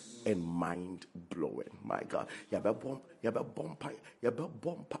and mind-blowing. My God.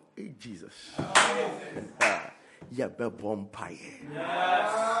 Jesus.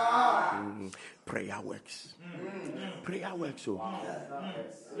 Prayer works. Prayer works.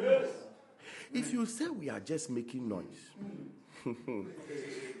 If you say we are just making noise,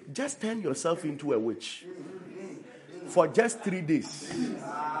 just turn yourself into a witch for just 3 days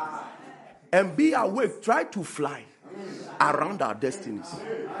and be awake. Try to fly around our destinies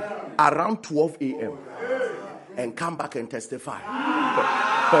around 12 a.m. and come back and testify.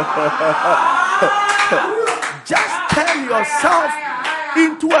 Just turn yourself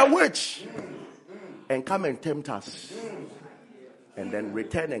into a witch and come and tempt us, and then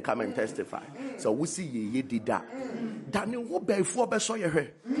return and come and testify. So we see ye did that. Daniel wo be for be so ye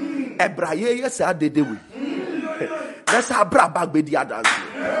hwe. Ebra ye yes adede we. Let's have bra back be dia dance.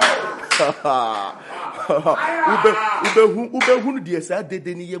 Ube die sa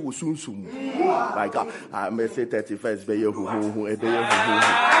adede ni ye wo sunsum. My God, I may say 31st be ye hu e be ye hu.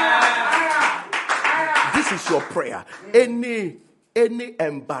 This is your prayer. Any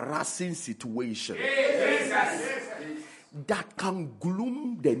embarrassing situation that can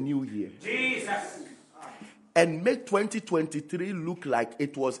gloom the new year and make 2023 look like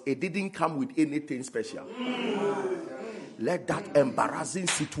it didn't come with anything special. Let that embarrassing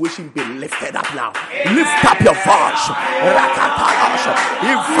situation be lifted up now. Lift up your voice. Rakatalash,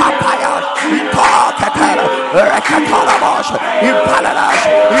 Infapaya, Itakatala, Rakatalabash, Impalash,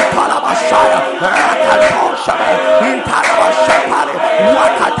 Impalabashaya, Rakatosha, Intalabashapari,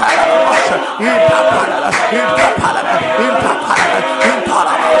 Wakatalabash, Intapala, Intapala, Intapala,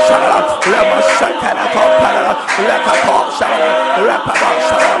 Intalabashara, Lemashakana, Rakatosha,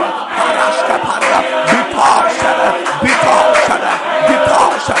 Rapabashara, Parashkapara, Bitashara,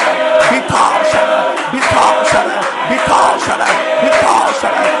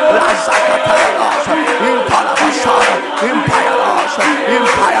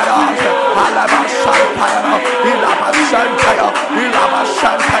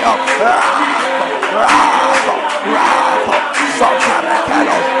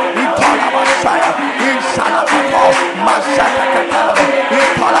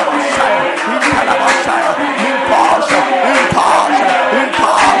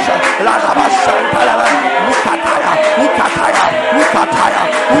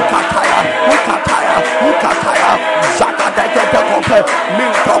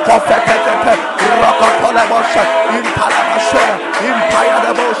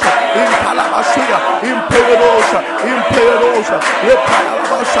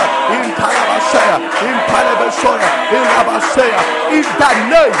 in the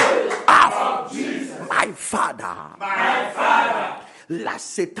name of my Father. Let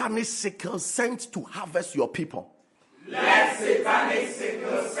satanic sickles sent to harvest your people. Let satanic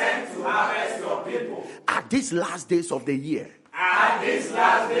sickles sent to harvest your people. At these last days of the year. At these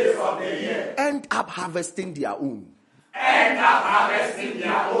last days of the year. End up harvesting their own. End up harvesting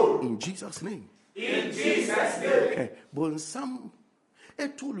their own. In Jesus' name. In Jesus' name. But some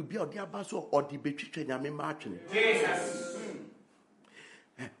it will be on the abaso or the between Yami Martin. Jesus.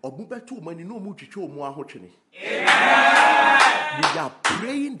 We are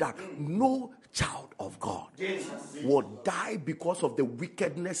praying that no child of God will die because of the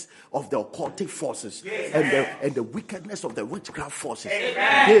wickedness of the occultic forces and the wickedness of the witchcraft forces.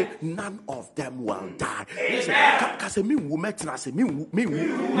 None of them will die.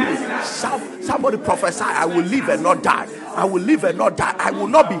 Somebody prophesy, I will live and not die. I will live and not die. I will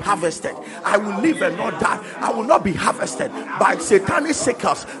not be harvested. I will live and not die. I will not be harvested by satanic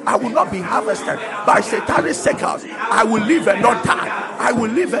sickles. I will not be harvested by satanic sickles. I will live and not die. I will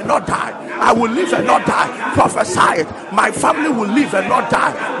live and not die. I will live and not die. Prophesy it. My family will live and not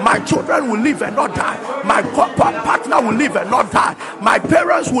die. My children will live and not die. My partner will live and not die. My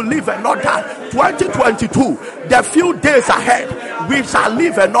parents will live and not die. 2022, the few days ahead, we shall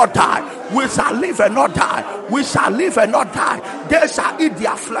live and not die. We shall live and not die. We shall live and not die. They shall eat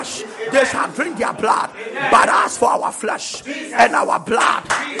their flesh. They shall drink their blood. But as for our flesh and our blood,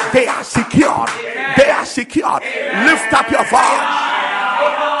 they are secured. They are secured. Lift up your voice.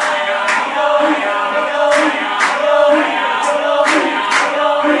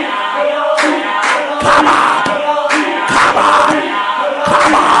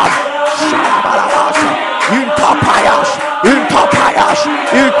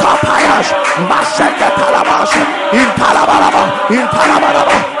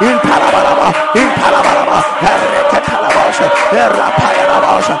 Intalabaraba, Intalabaraba, Intalabaraba, Erekatalabasha,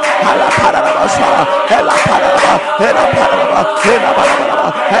 Erapayarabasha, Halaparabasha, Helaparaba, Helaparaba, Helaparaba,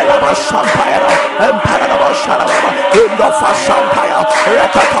 Helabashampayara, Emparabasharaba, Indofashampaya,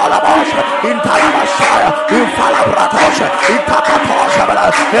 Rekatalabasha, Intalabashaya, Infalabratasha, Itakatosha,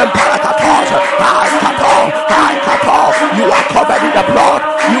 Emparakatosha, Haikato, you are covered in the blood,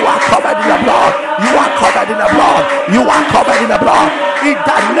 you are covered in the blood, you are covered in the blood, you are covered in the blood, in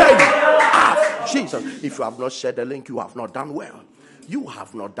the name of Jesus. If you have not shared the link, you have not done well. You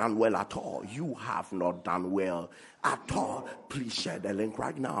have not done well at all. You have not done well at all. Please share the link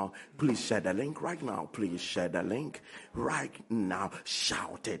right now. Please share the link right now. Please share the link right now.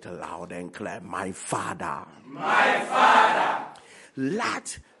 Shout it loud and clear. My Father. My Father.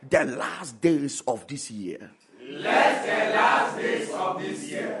 Let the last days of this year. Let the last days of this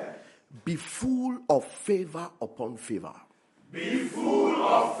year be full of favor upon favor. Be full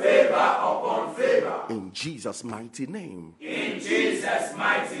of favor upon favor. In Jesus' mighty name. In Jesus'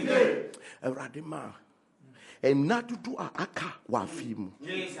 mighty name. Radima. Enadudu aka wa fimu.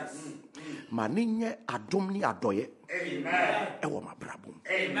 Jesus. Maninye adomni adoye. Amen. Ewo mabrabum.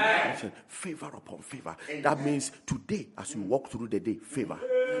 Amen. Favor upon favor. Amen. That means today, as you walk through the day, favor.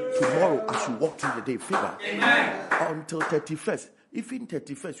 Tomorrow, as you walk through the day, favor. Amen. Until 31st. Even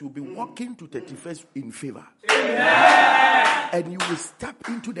 31st, you'll be walking to 31st in favor. Amen. And you will step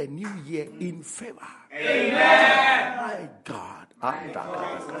into the new year in favor. Amen. My God.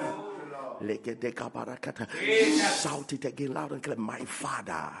 Shout it again loud and clear. My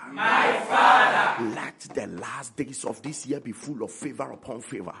Father. My Father. Let the last days of this year be full of favor upon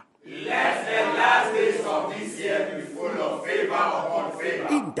favor. Let the last days of this year be full of favor upon favor.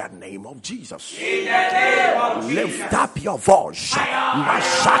 In the name of Jesus. In the name of Jesus. Lift up your voice.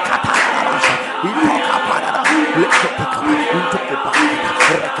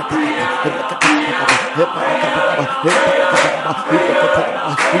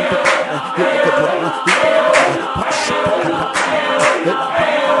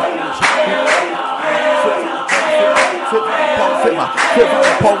 Favor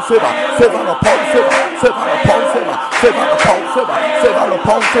upon favor, favor upon favor, favor upon favor, favor upon favor, favor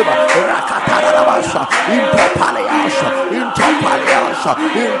upon favor. Rakatarabasha, Intopaliasha, Intopaliasha,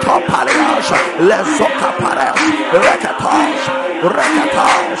 Intopaliasha, Lesokaparas, Rakatash,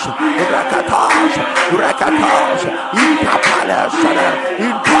 Rakatash, Rakatash, Rakatash, Intopaliasha,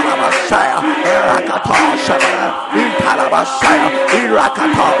 Intolabashaya, Rakatash, Intalabashaya,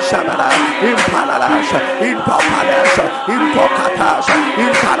 Irakatash, Impalalasha, Intopalasha, Intokatasha,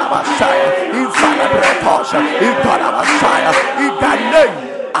 Intalabashaya, Infalabratasha, Intalabashaya, in the name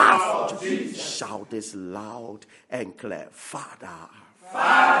of Jesus. Shout this loud and clear. Father.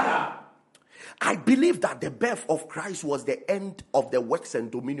 Father. I believe that the birth of Christ was the end of the works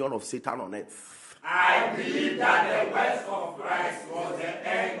and dominion of Satan on earth. I believe that the works of Christ was the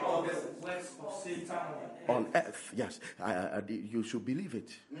end of the works of Satan on earth. Yes, you should believe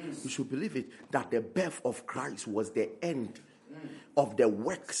it. You should believe it that the birth of Christ was the end of the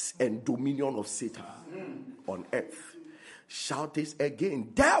works and dominion of Satan on earth. Shout this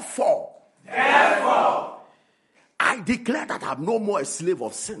again. Therefore, I declare that I'm no more a slave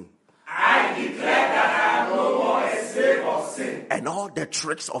of sin. I declare that I am no more a slave of sin. And all the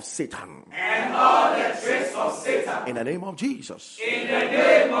tricks of Satan. And all the tricks of Satan. In the name of Jesus. In the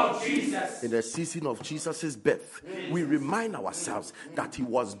name of Jesus. In the season of Jesus' birth, we remind ourselves that he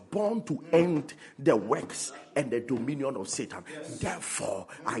was born to end the works and the dominion of Satan. Therefore,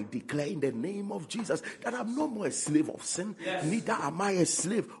 I declare in the name of Jesus that I'm no more a slave of sin, neither am I a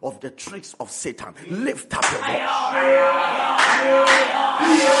slave of the tricks of Satan. Lift up your voice.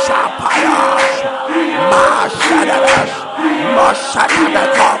 Shapayash, Mashadash,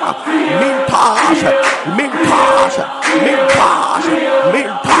 Mashadakama, Mintash, Mintash, Mintash,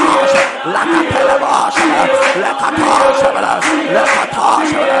 Mintash, Lakatelabash, Lakatash,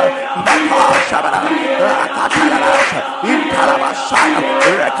 Lakatash, Lakatash, Lakatelabash, Intalabashaya,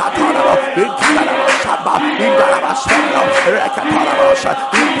 Rekatanaba, Intalabashaba, Intalabashaya, Rekatanabasha,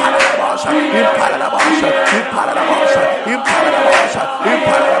 Impalabasha, Impalabasha, Impalabasha, Impalabasha,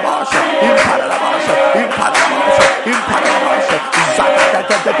 Impalabasha, Impalabasha, Impalabasha, Impalabasha,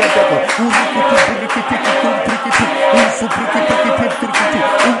 Zakataka,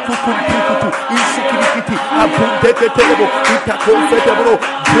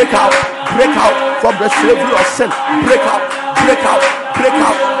 break out from the slavery of sin. Break out.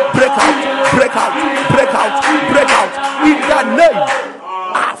 In the name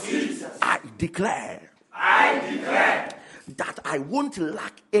of Jesus, I declare that I I won't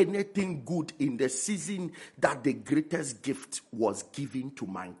lack anything good in the season that the greatest gift was given to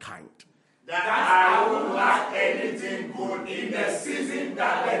mankind. That I won't lack anything good in the season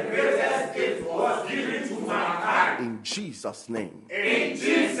that the greatest gift was given to mankind. In Jesus' name. In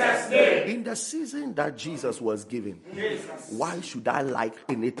Jesus' name. In the season that Jesus was given, why should I lack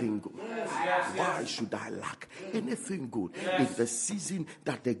anything good? Why should I lack anything good? In the season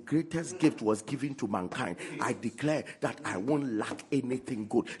that the greatest gift was given to mankind, I declare that I won't lack anything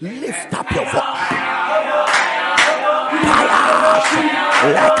good. Lift up your voice.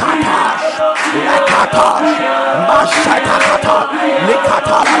 Lekatash, Mashatakata,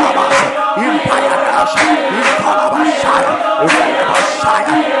 Likatarabas, Impayadash, Impalabashaya,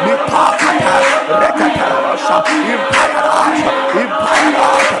 Relabashaya, Mipakata, Rekatarabasha, Impayadash,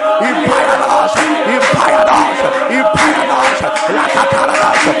 Impayadash, Impayadash, Impayadash, Impayadash,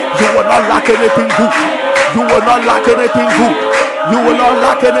 Lakatarabash. You will not lack anything good. You will not lack anything good. You will not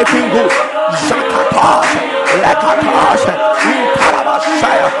lack anything good. Zakatash, Lekatash,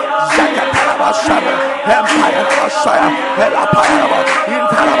 Impalabashaya, Zakatarabashaya, Empire,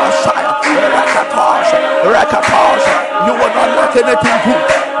 Rakatosh. You will not lack anything good.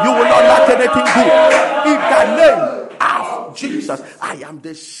 You will not lack anything good. In the name of Jesus, I am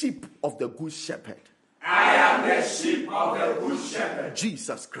the sheep of the good shepherd. I am the sheep of the good shepherd.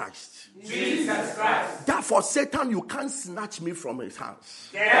 Jesus Christ. Jesus Christ. Therefore, Satan, you can't snatch me from his hands.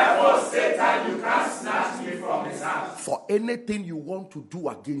 Therefore, Satan, you can't snatch me from his hands. For anything you want to do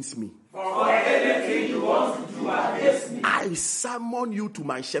against me, for anything you want to do against me, I summon you to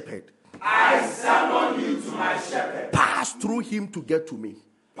my shepherd. I summon you to my shepherd. Pass through him to get to me.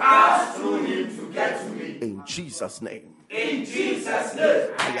 Pass through him to get to me. In Jesus' name. In Jesus'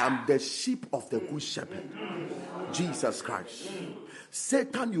 name. I am the sheep of the good shepherd. Jesus Christ.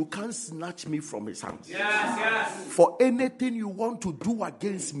 Satan, you can't snatch me from his hands. Yes. For anything you want to do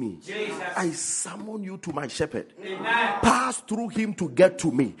against me, Jesus. I summon you to my shepherd. Amen. Pass through him to get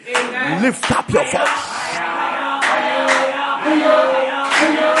to me. Amen. Lift up your voice.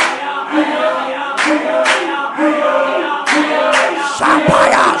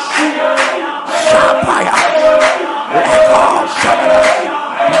 Shapayash.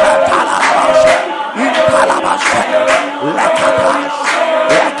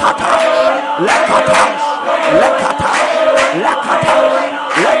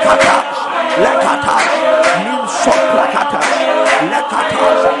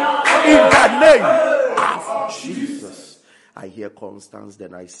 In the name of Jesus. I hear Constance,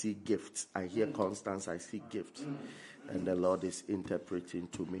 then I see gifts. I hear Constance, I see gifts. And the Lord is interpreting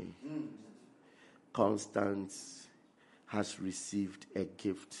to me. Constance has received a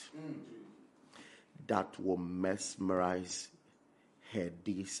gift that will mesmerize her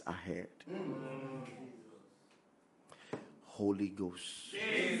days ahead. Holy Ghost,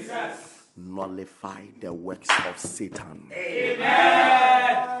 Jesus. Nullify the works of Satan.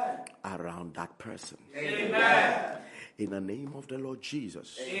 Amen. Around that person. Amen. In the name of the Lord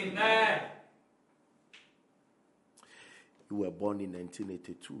Jesus. Amen. You were born in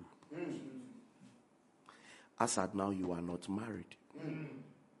 1982. As at now, you are not married.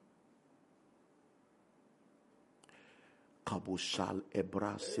 Kabushal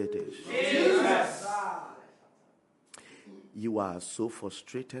Ebra Sedes. Jesus. You are so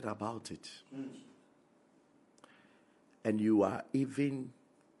frustrated about it. And you are even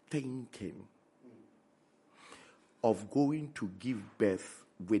thinking of going to give birth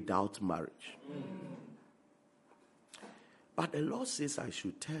without marriage. But the Lord says I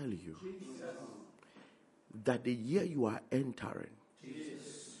should tell you that the year you are entering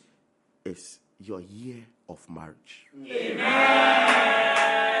is your year of marriage. Amen.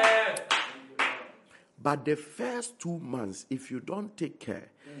 But the first 2 months, if you don't take care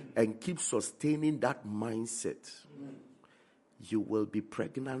and keep sustaining that mindset, you will be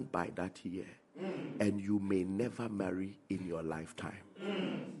pregnant by that year. And you may never marry in your lifetime.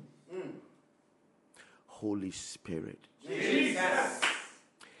 Holy Spirit, Jesus.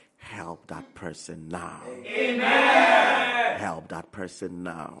 help that person now. Amen. Help that person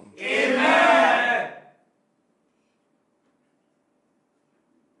now. Amen.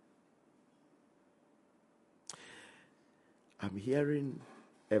 I'm hearing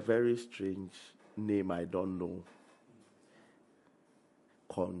a very strange name I don't know.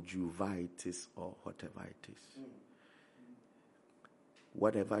 Conjunctivitis or whatever it is.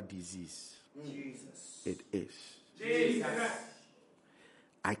 Whatever disease it is. Jesus.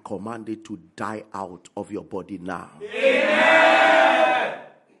 I command it to die out of your body now. Amen.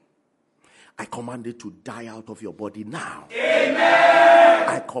 I command it to die out of your body now. Amen.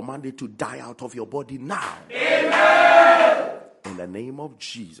 I command it to die out of your body now. Amen. the name of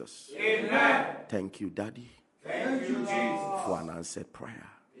Jesus. Amen. Thank you, Daddy. Thank you, Jesus. For an answered prayer.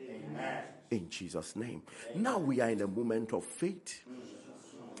 Amen. In Jesus' name. Now we are in a moment of faith.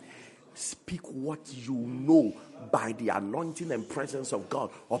 Speak what you know by the anointing and presence of God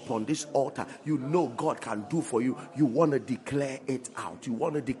upon this altar. You know God can do for you. You want to declare it out. You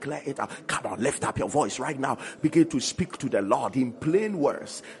want to declare it out. Come on, lift up your voice right now. Begin to speak to the Lord in plain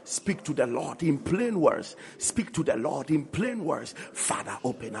words. Speak to the Lord in plain words. Speak to the Lord in plain words. Father,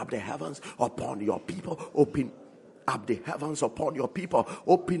 open up the heavens upon your people. Open up the heavens upon your people.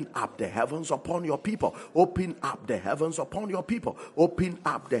 Open up the heavens upon your people. Open up the heavens upon your people. Open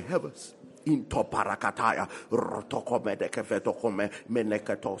up the heavens. Into parakataya rotokome de kevetokome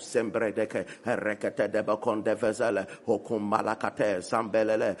meneketo sembre de ke rekete de bakon de vezele hokum malakate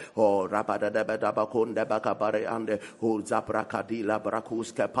sambelele o rabada de bedabakon de bakabare ande o zabrakadila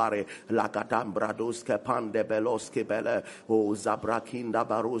brakus ke pare lakatam brados ke pande belos ke bele o zabrakinda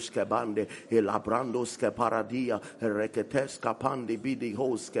barush ke bande elabrandos ke paradia reketes kapandi bidi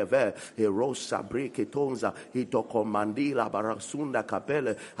hos ke ve rosa briketonza itokomandila barasunda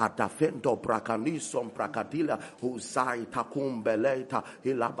kapele atafento prakanisom prakadila uzai takumbeleta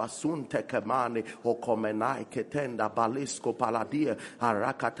ilabasunte kemane okomenai ketenda balisco paladia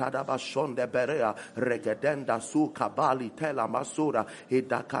arakatada bashonde berea regedenda su kabali tela masura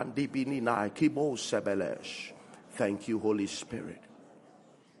idakandibinina kibo sebelesh. Thank you, Holy Spirit.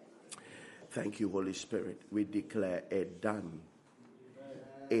 Thank you, Holy Spirit. We declare it done.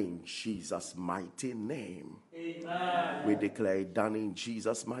 In Jesus' mighty name. Amen. We declare it done in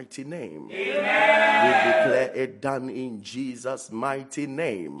Jesus' mighty name. Amen. We declare it done in Jesus' mighty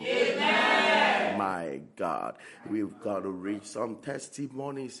name. Amen. My God. We've got to read some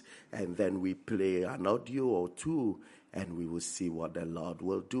testimonies and then we play an audio or two and we will see what the Lord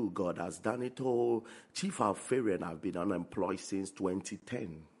will do. God has done it all. Chief Alfarian, I've been unemployed since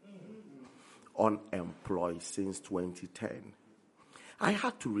 2010. Unemployed since 2010. I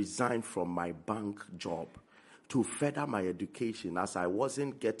had to resign from my bank job to further my education as I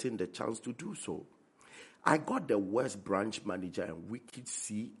wasn't getting the chance to do so. I got the worst branch manager and wicked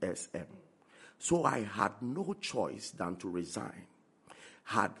CSM. So I had no choice than to resign.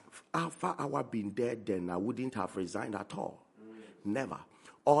 Had Alpha Hour been there, then I wouldn't have resigned at all. Never.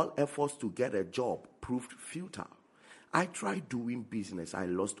 All efforts to get a job proved futile. I tried doing business. I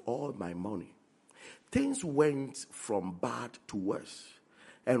lost all my money. Things went from bad to worse.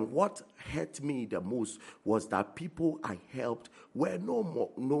 And what hurt me the most was that people I helped were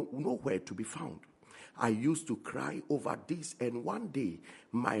nowhere to be found. I used to cry over this, and one day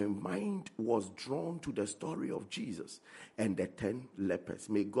my mind was drawn to the story of Jesus and the 10 lepers.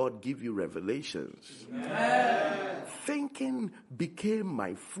 May God give you revelations. Amen. Thinking became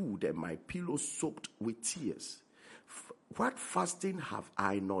my food and my pillow soaked with tears. What fasting have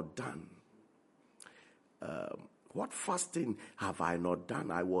I not done? What fasting have I not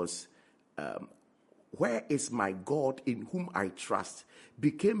done? I was, where is my God in whom I trust?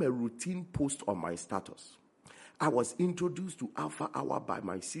 Became a routine post on my status. I was introduced to Alpha Hour by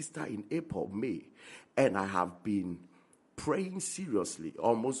my sister in April, May, and I have been praying seriously.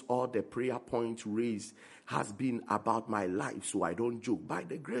 Almost all the prayer points raised has been about my life, so I don't joke. By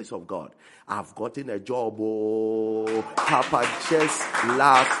the grace of God, I've gotten a job. Oh, Papa, just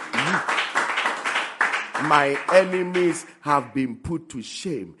last week. My enemies have been put to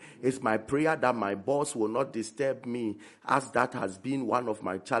shame. It's my prayer that my boss will not disturb me, as that has been one of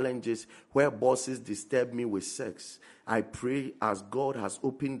my challenges where bosses disturb me with sex. I pray as God has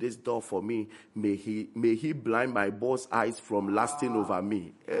opened this door for me, may he blind my boss' eyes from lasting over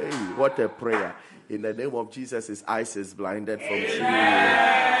me. Hey, what a prayer. In the name of Jesus, his eyes is blinded from seeing me.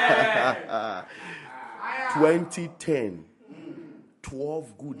 2010,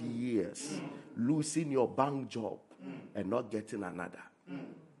 12 good years. Losing your bank job and not getting another.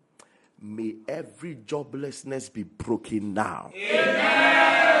 May every joblessness be broken now.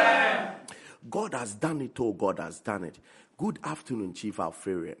 Amen. God has done it. Oh, God has done it. Good afternoon, Chief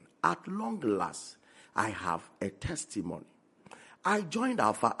Alfarian. At long last, I have a testimony. I joined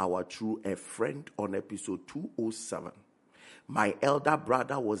Alpha Hour through a friend on episode 207. My elder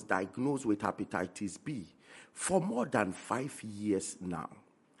brother was diagnosed with hepatitis B for more than 5 years now.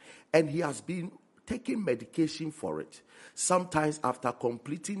 And he has been taking medication for it. Sometimes after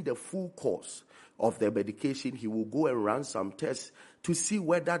completing the full course of the medication, he will go and run some tests to see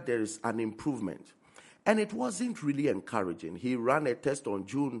whether there is an improvement. And it wasn't really encouraging. He ran a test on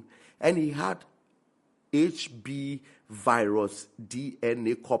June and he had HB virus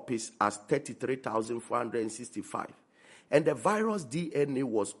DNA copies as 33,465. And the virus DNA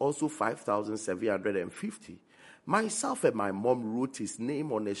was also 5,750. Myself and my mom wrote his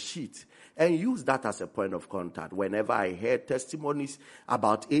name on a sheet and used that as a point of contact. Whenever I heard testimonies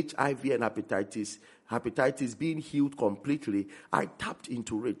about HIV and hepatitis being healed completely, I tapped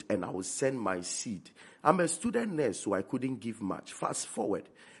into it and I would send my seed. I'm a student nurse, so I couldn't give much. Fast forward.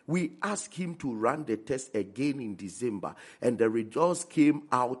 We asked him to run the test again in December, and the results came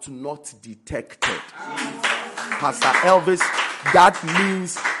out not detected. Pastor Elvis, that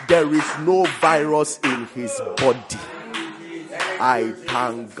means there is no virus in his body. I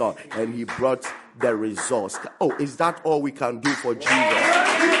thank God. And he brought the results. Oh, is that all we can do for Jesus?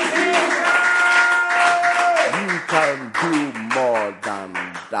 You can do more than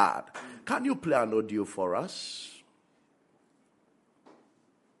that. Can you play an audio for us?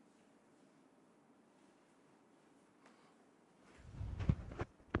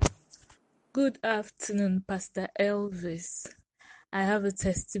 Good afternoon, Pastor Elvis. I have a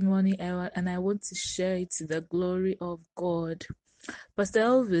testimony and I want to share it to the glory of God. Pastor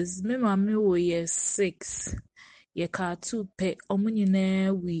Elvis, me mami wo year 6. Ye car 2 pe.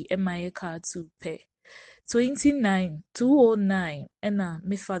 Omunyine we ema ye car 2 pe. 209 ena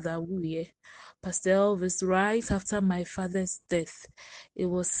me father wuye. Pastor Elvis, right after my father's death, it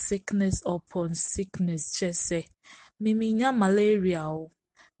was sickness upon sickness. Just say, miminya malaria o.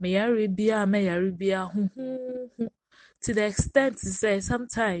 Meyaribia, to the extent to say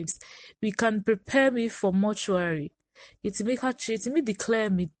sometimes we can prepare me for mortuary. It me declare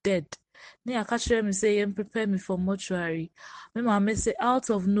me dead. Ne akachire me say prepare me for mortuary. My mama say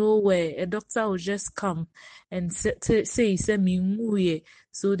out of nowhere a doctor will just come and say me muye,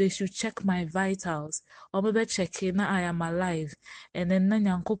 so they should check my vitals. Or maybe check na I am alive. And then na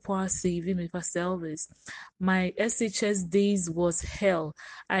nyankopon saving me, Pastor Elvis. My SHS days was hell.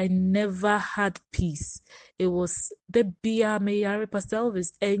 I never had peace. It was the bia me yare, Pastor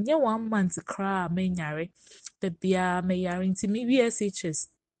Elvis. And 1 month cry me yare. The bia me yare into me SHS.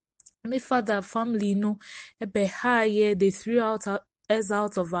 My father family no ebe high, they threw us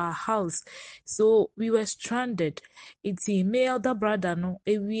out of our house, so we were stranded. It's my elder brother no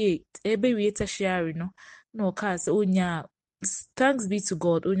ebe tertiary no cause onya. Thanks be to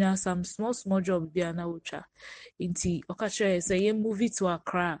God, onya some small job bi na ucha. Inti okachire say ye move to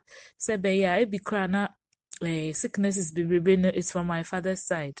Accra. Say be ya e bi kra na sickness is it's from my father's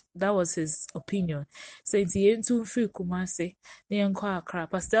side. That was his opinion. So it's yentu free Kumasi, Nyanko Accra.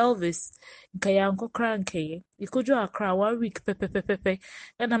 Pastor Elvis, Kayanko Cranke, you could do Accra 1 week, pepe.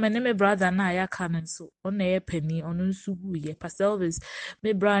 And I'm a name brother na ya canon so on a penny on unsubuye. Pastor Elvis,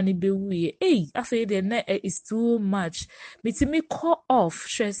 me brani be eh, I feel the net is too much. Me call off,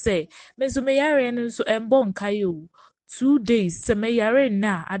 she say, Mezumayari and so and bon kayo. 2 days se me yare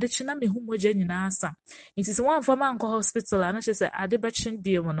na adechi na me hu moja nyina asa nti se wan fama anko hospital ana che se ade bechen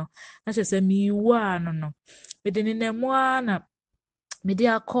biem no na che se mi wa no me de ne moa na me de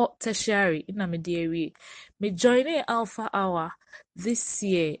akọ tertiary na me de awie me join Alpha Hour this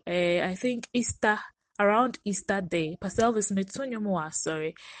year I think around Easter day. Pastor Elvis me to nyom wa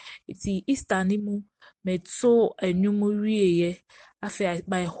sorry iti Easter ni mu me to enwum wieye afi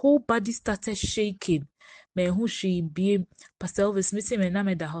my whole body started shaking. Me who she be Pastor Elvis meeting me na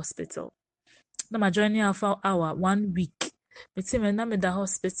me da hospital. Na my journey Alpha Hour 1 week. Meeting me na me da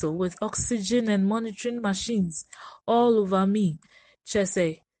hospital with oxygen and monitoring machines all over me. She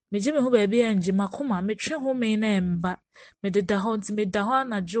say, me jime ho baby enji makoma me twe ho me na emba. Me de da ho nti me da ho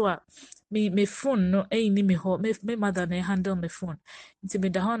anadwo a me phone no ni me ho me mother na handle my phone. Nti me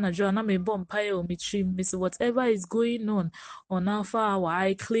da ho anadwo na me bom pae o me trim me so whatever is going on Alpha Hour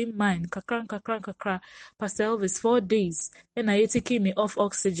I claim mine kakra. Pastor Elvis 4 days and I taking me off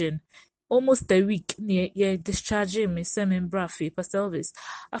oxygen. Almost a week near discharging me semen braffy Pastor Elvis.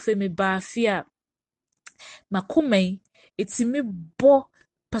 Afe me ba fear makume it's me bo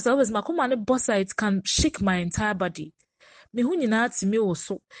Pastor Elvis makuma ne bossa it can shake my entire body. Me hu nyina ati me wo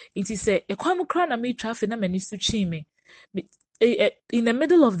so nti se ekwam kra na me traffic na mani su chi me in the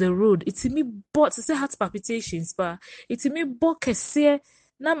middle of the road it's me bought to say heart palpitations but it's me bo kese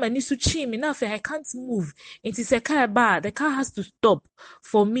na mani su chi me na I can't move nti se car bad the car has to stop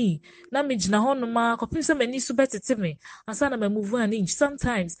for me na me gina ho no ma kopim se mani su betete me ansa na me move an inch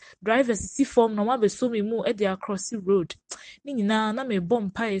sometimes drivers see form na wa be so me mu e dey across the road ni nyina na me bom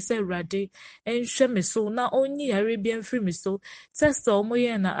pai se rade enhwe me so na onyi Arabian free me so test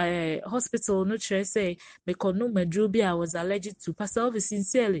omoye na hospital no chere say me kono madru bi I was allergic to Pastor Elvis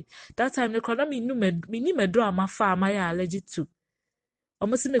sincerely that time the economy ni medro amafa am I allergic to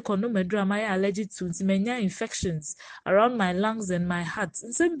almost me condomedra am I allergic to many infections around my lungs and my heart.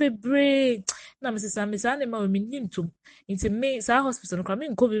 And some baby, na Mrs. Amisani, me nim to into me, sa hospital, no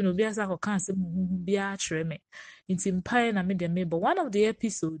coming, COVID no be as I can't be a treme. Into empire na me de me. But one of the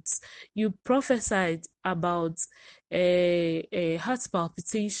episodes you prophesied about heart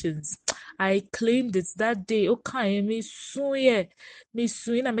palpitations. I claimed it that day. Okay, me soon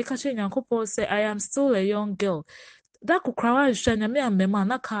na make a change. Uncle say I am still a young girl. That could cry and shine me and mema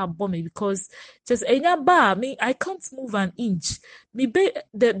na car bomb me because just me I can't move an inch.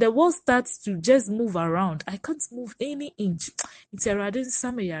 The world starts to just move around. I can't move any inch. It's a radin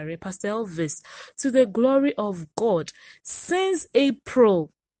samayare, Pastor Elvis, to the glory of God. Since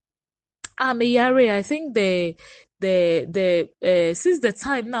April, I think since the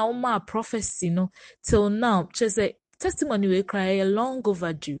time now my prophecy till now just a testimony we cry long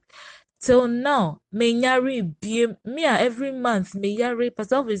overdue. Till now, me nyari biem me every month me yari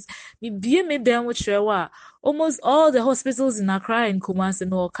Pastor Elvis me biem me down with Shrewa. Almost all the hospitals in Accra and Kumasi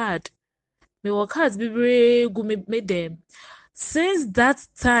me work hard. Me work hard be go me them. Since that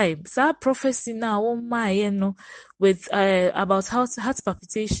time, that prophecy now with about heart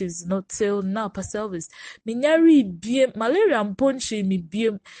palpitations, till now, Pastor Elvis. Minyari biem malaria mponchi mi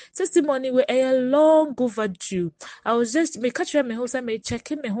biem testimony we a long overdue. I was just me catch me home, me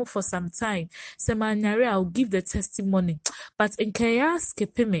checking me home for some time. Say manyari, I'll give the testimony. But in kaya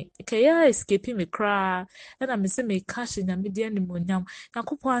escaping me cry, and I say me cash in a median monyam.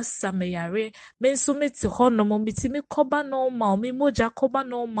 Nakupa samayare, men so me to honomo me koba normal, me moja koba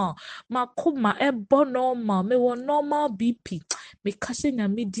normal, makuma ebo normal, me wo normal BP. Me kashi na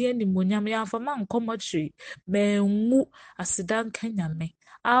median monyam ya fama nkomochi, me mu asidan kenya me.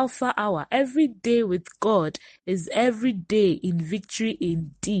 Alpha hour, every day with God is every day in victory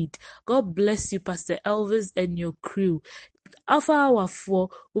indeed. God bless you, Pastor Elvis and your crew. Alpha hour for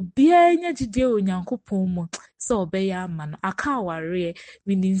ubia nya jide onyankopon mu so obeya ama no aka aware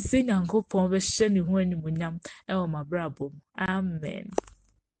meaning say nyankopon be hye ne ho animunyam e o mabrabo. Amen.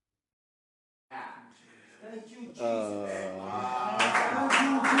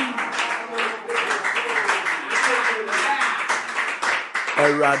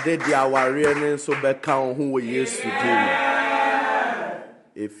 Erade di aware ne so beka ho we yesterday.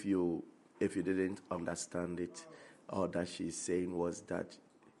 If you didn't understand it, all that she's saying was that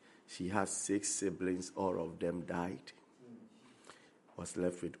she has 6 siblings, all of them died, was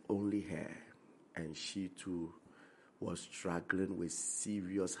left with only her, and she too was struggling with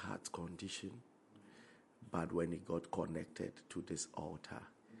serious heart condition. But when he got connected to this altar,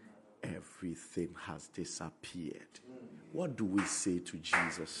 everything has disappeared. What do we say to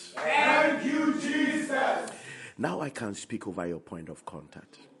Jesus? Thank you, Jesus. Now I can speak over your point of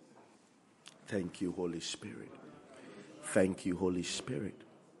contact. Thank you, Holy Spirit. Thank you, Holy Spirit.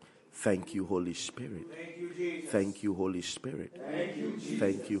 Thank you, Holy Spirit. Thank you, Holy Spirit.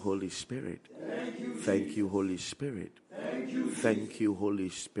 Thank you, Holy Spirit. Thank you, Holy Spirit. Thank you, Holy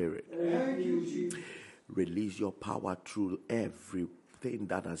Spirit. Release your power through everything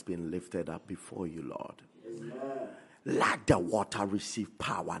that has been lifted up before you, Lord. Let the water receive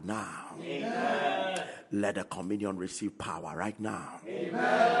power now. Let the communion receive power right now.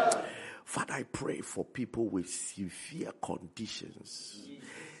 Father, I pray for people with severe conditions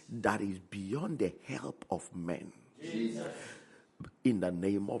that is beyond the help of men. In the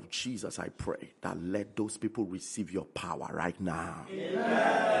name of Jesus, I pray that let those people receive your power right now.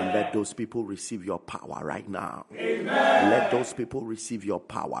 And let those people receive your power right now. Let those people receive your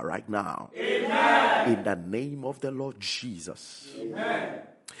power right now. In the name of the Lord Jesus.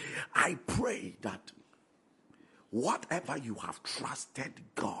 I pray that whatever you have trusted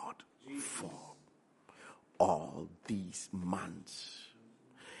God for all these months,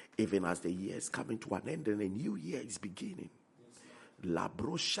 even as the year is coming to an end and a new year is beginning, La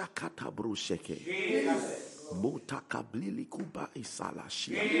brosha kata brosheke. Motakablili kuba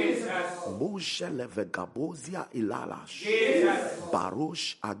isalashia. Mojele vegabozia ilalash.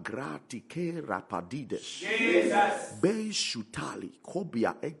 Barosh agratike rapadides. Be shutali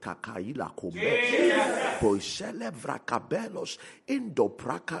kobia etakaila kombe. Boishele vrakabelos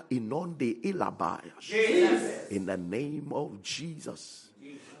indopraka inonde ilabayas. In the name of Jesus,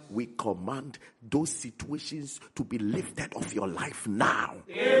 we command those situations to be lifted off your life now.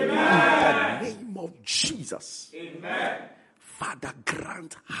 Amen. In the name of Jesus. Amen. Father,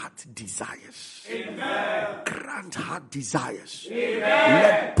 grant heart desires. Amen. Grant heart desires. Amen.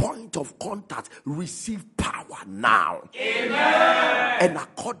 Let point of contact receive power now. Amen. And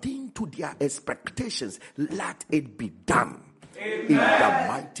according to their expectations, let it be done. Amen. In the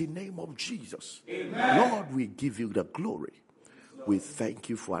mighty name of Jesus. Amen. Lord, we give you the glory. We thank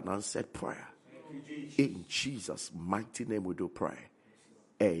you for an answered prayer. In Jesus' mighty name we do pray.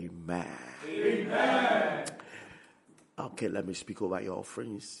 Amen. Amen. Okay, let me speak over your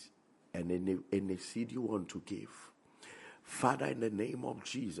offerings and any seed you want to give. Father, in the name of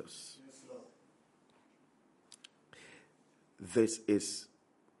Jesus, this is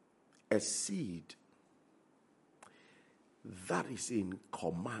a seed that is in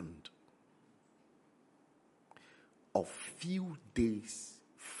command of few days'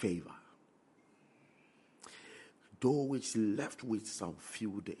 favor. Though it's left with some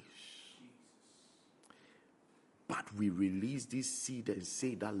few days. But we release this seed and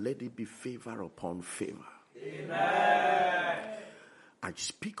say that let it be favor upon favor. Amen. I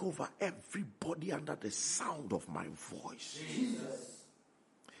speak over everybody under the sound of my voice. Jesus.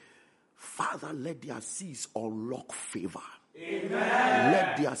 Father, let their seeds unlock favor. Amen.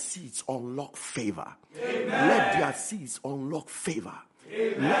 Let their seeds unlock favor. Amen. Let their seeds unlock favor.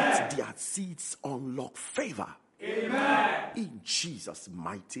 Amen. Let their seeds unlock favor. Amen. In Jesus'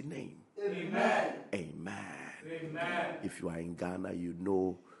 mighty name. Amen. Amen. Amen. If you are in Ghana, you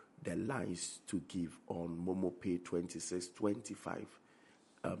know the lines to give on MomoPay 2625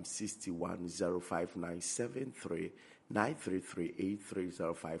 61 05973 933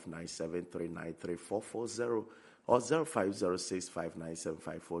 8305 93440 or 0506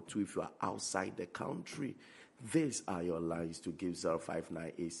 597542. If you are outside the country, these are your lines to give: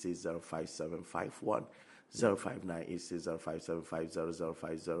 05986 05751 05986 05750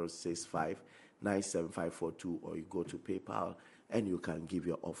 05065 97542, or you go to PayPal and you can give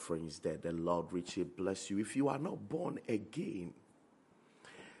your offerings there. The Lord richly bless you. If you are not born again,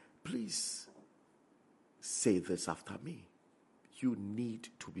 please say this after me. You need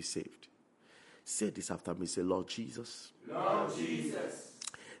to be saved. Say this after me. Say, Lord Jesus. Lord Jesus.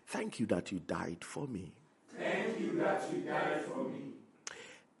 Thank you that you died for me. Thank you that you died for me.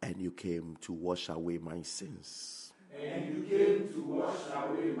 And you came to wash away my sins. And you came to wash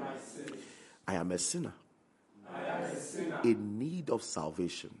away my sins. I am a sinner. I am a sinner. In need of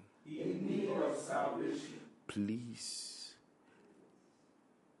salvation. In need of salvation. Please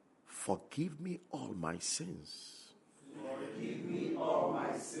forgive me all my sins. Forgive me all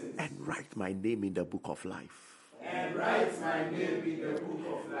my sins. And write my name in the book of life. And write my name in the book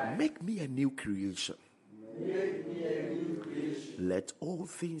of life. Make me a new creation. Make me a new creation. Let all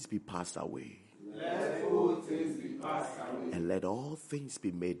things be passed away. Let all things be passed away. And let all things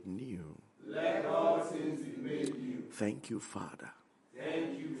be made new. Let all things be made new. Thank you, Father.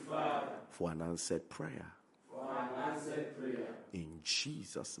 Thank you, Father. For an answered prayer. For an answered prayer. In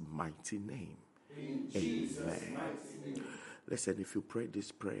Jesus' mighty name. In Jesus' Amen. mighty name. Listen, if you pray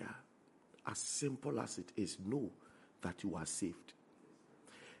this prayer, as simple as it is, know that you are saved.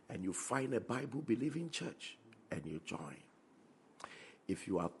 And you find a Bible-believing church and you join. If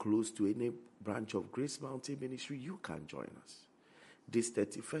you are close to any branch of Grace Mountain Ministry, you can join us. This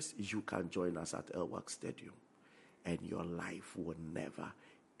 31st, you can join us at Elwak Stadium. And your life will never,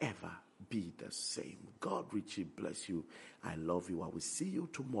 ever be the same. God richly bless you. I love you. I will see you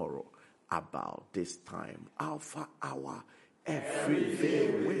tomorrow about this time. Alpha Hour, every day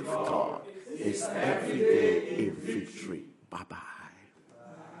with God is every day in victory. Bye-bye.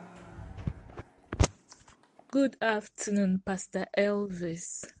 Good afternoon, Pastor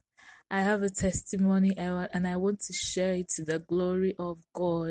Elvis. I have a testimony and I want to share it to the glory of God.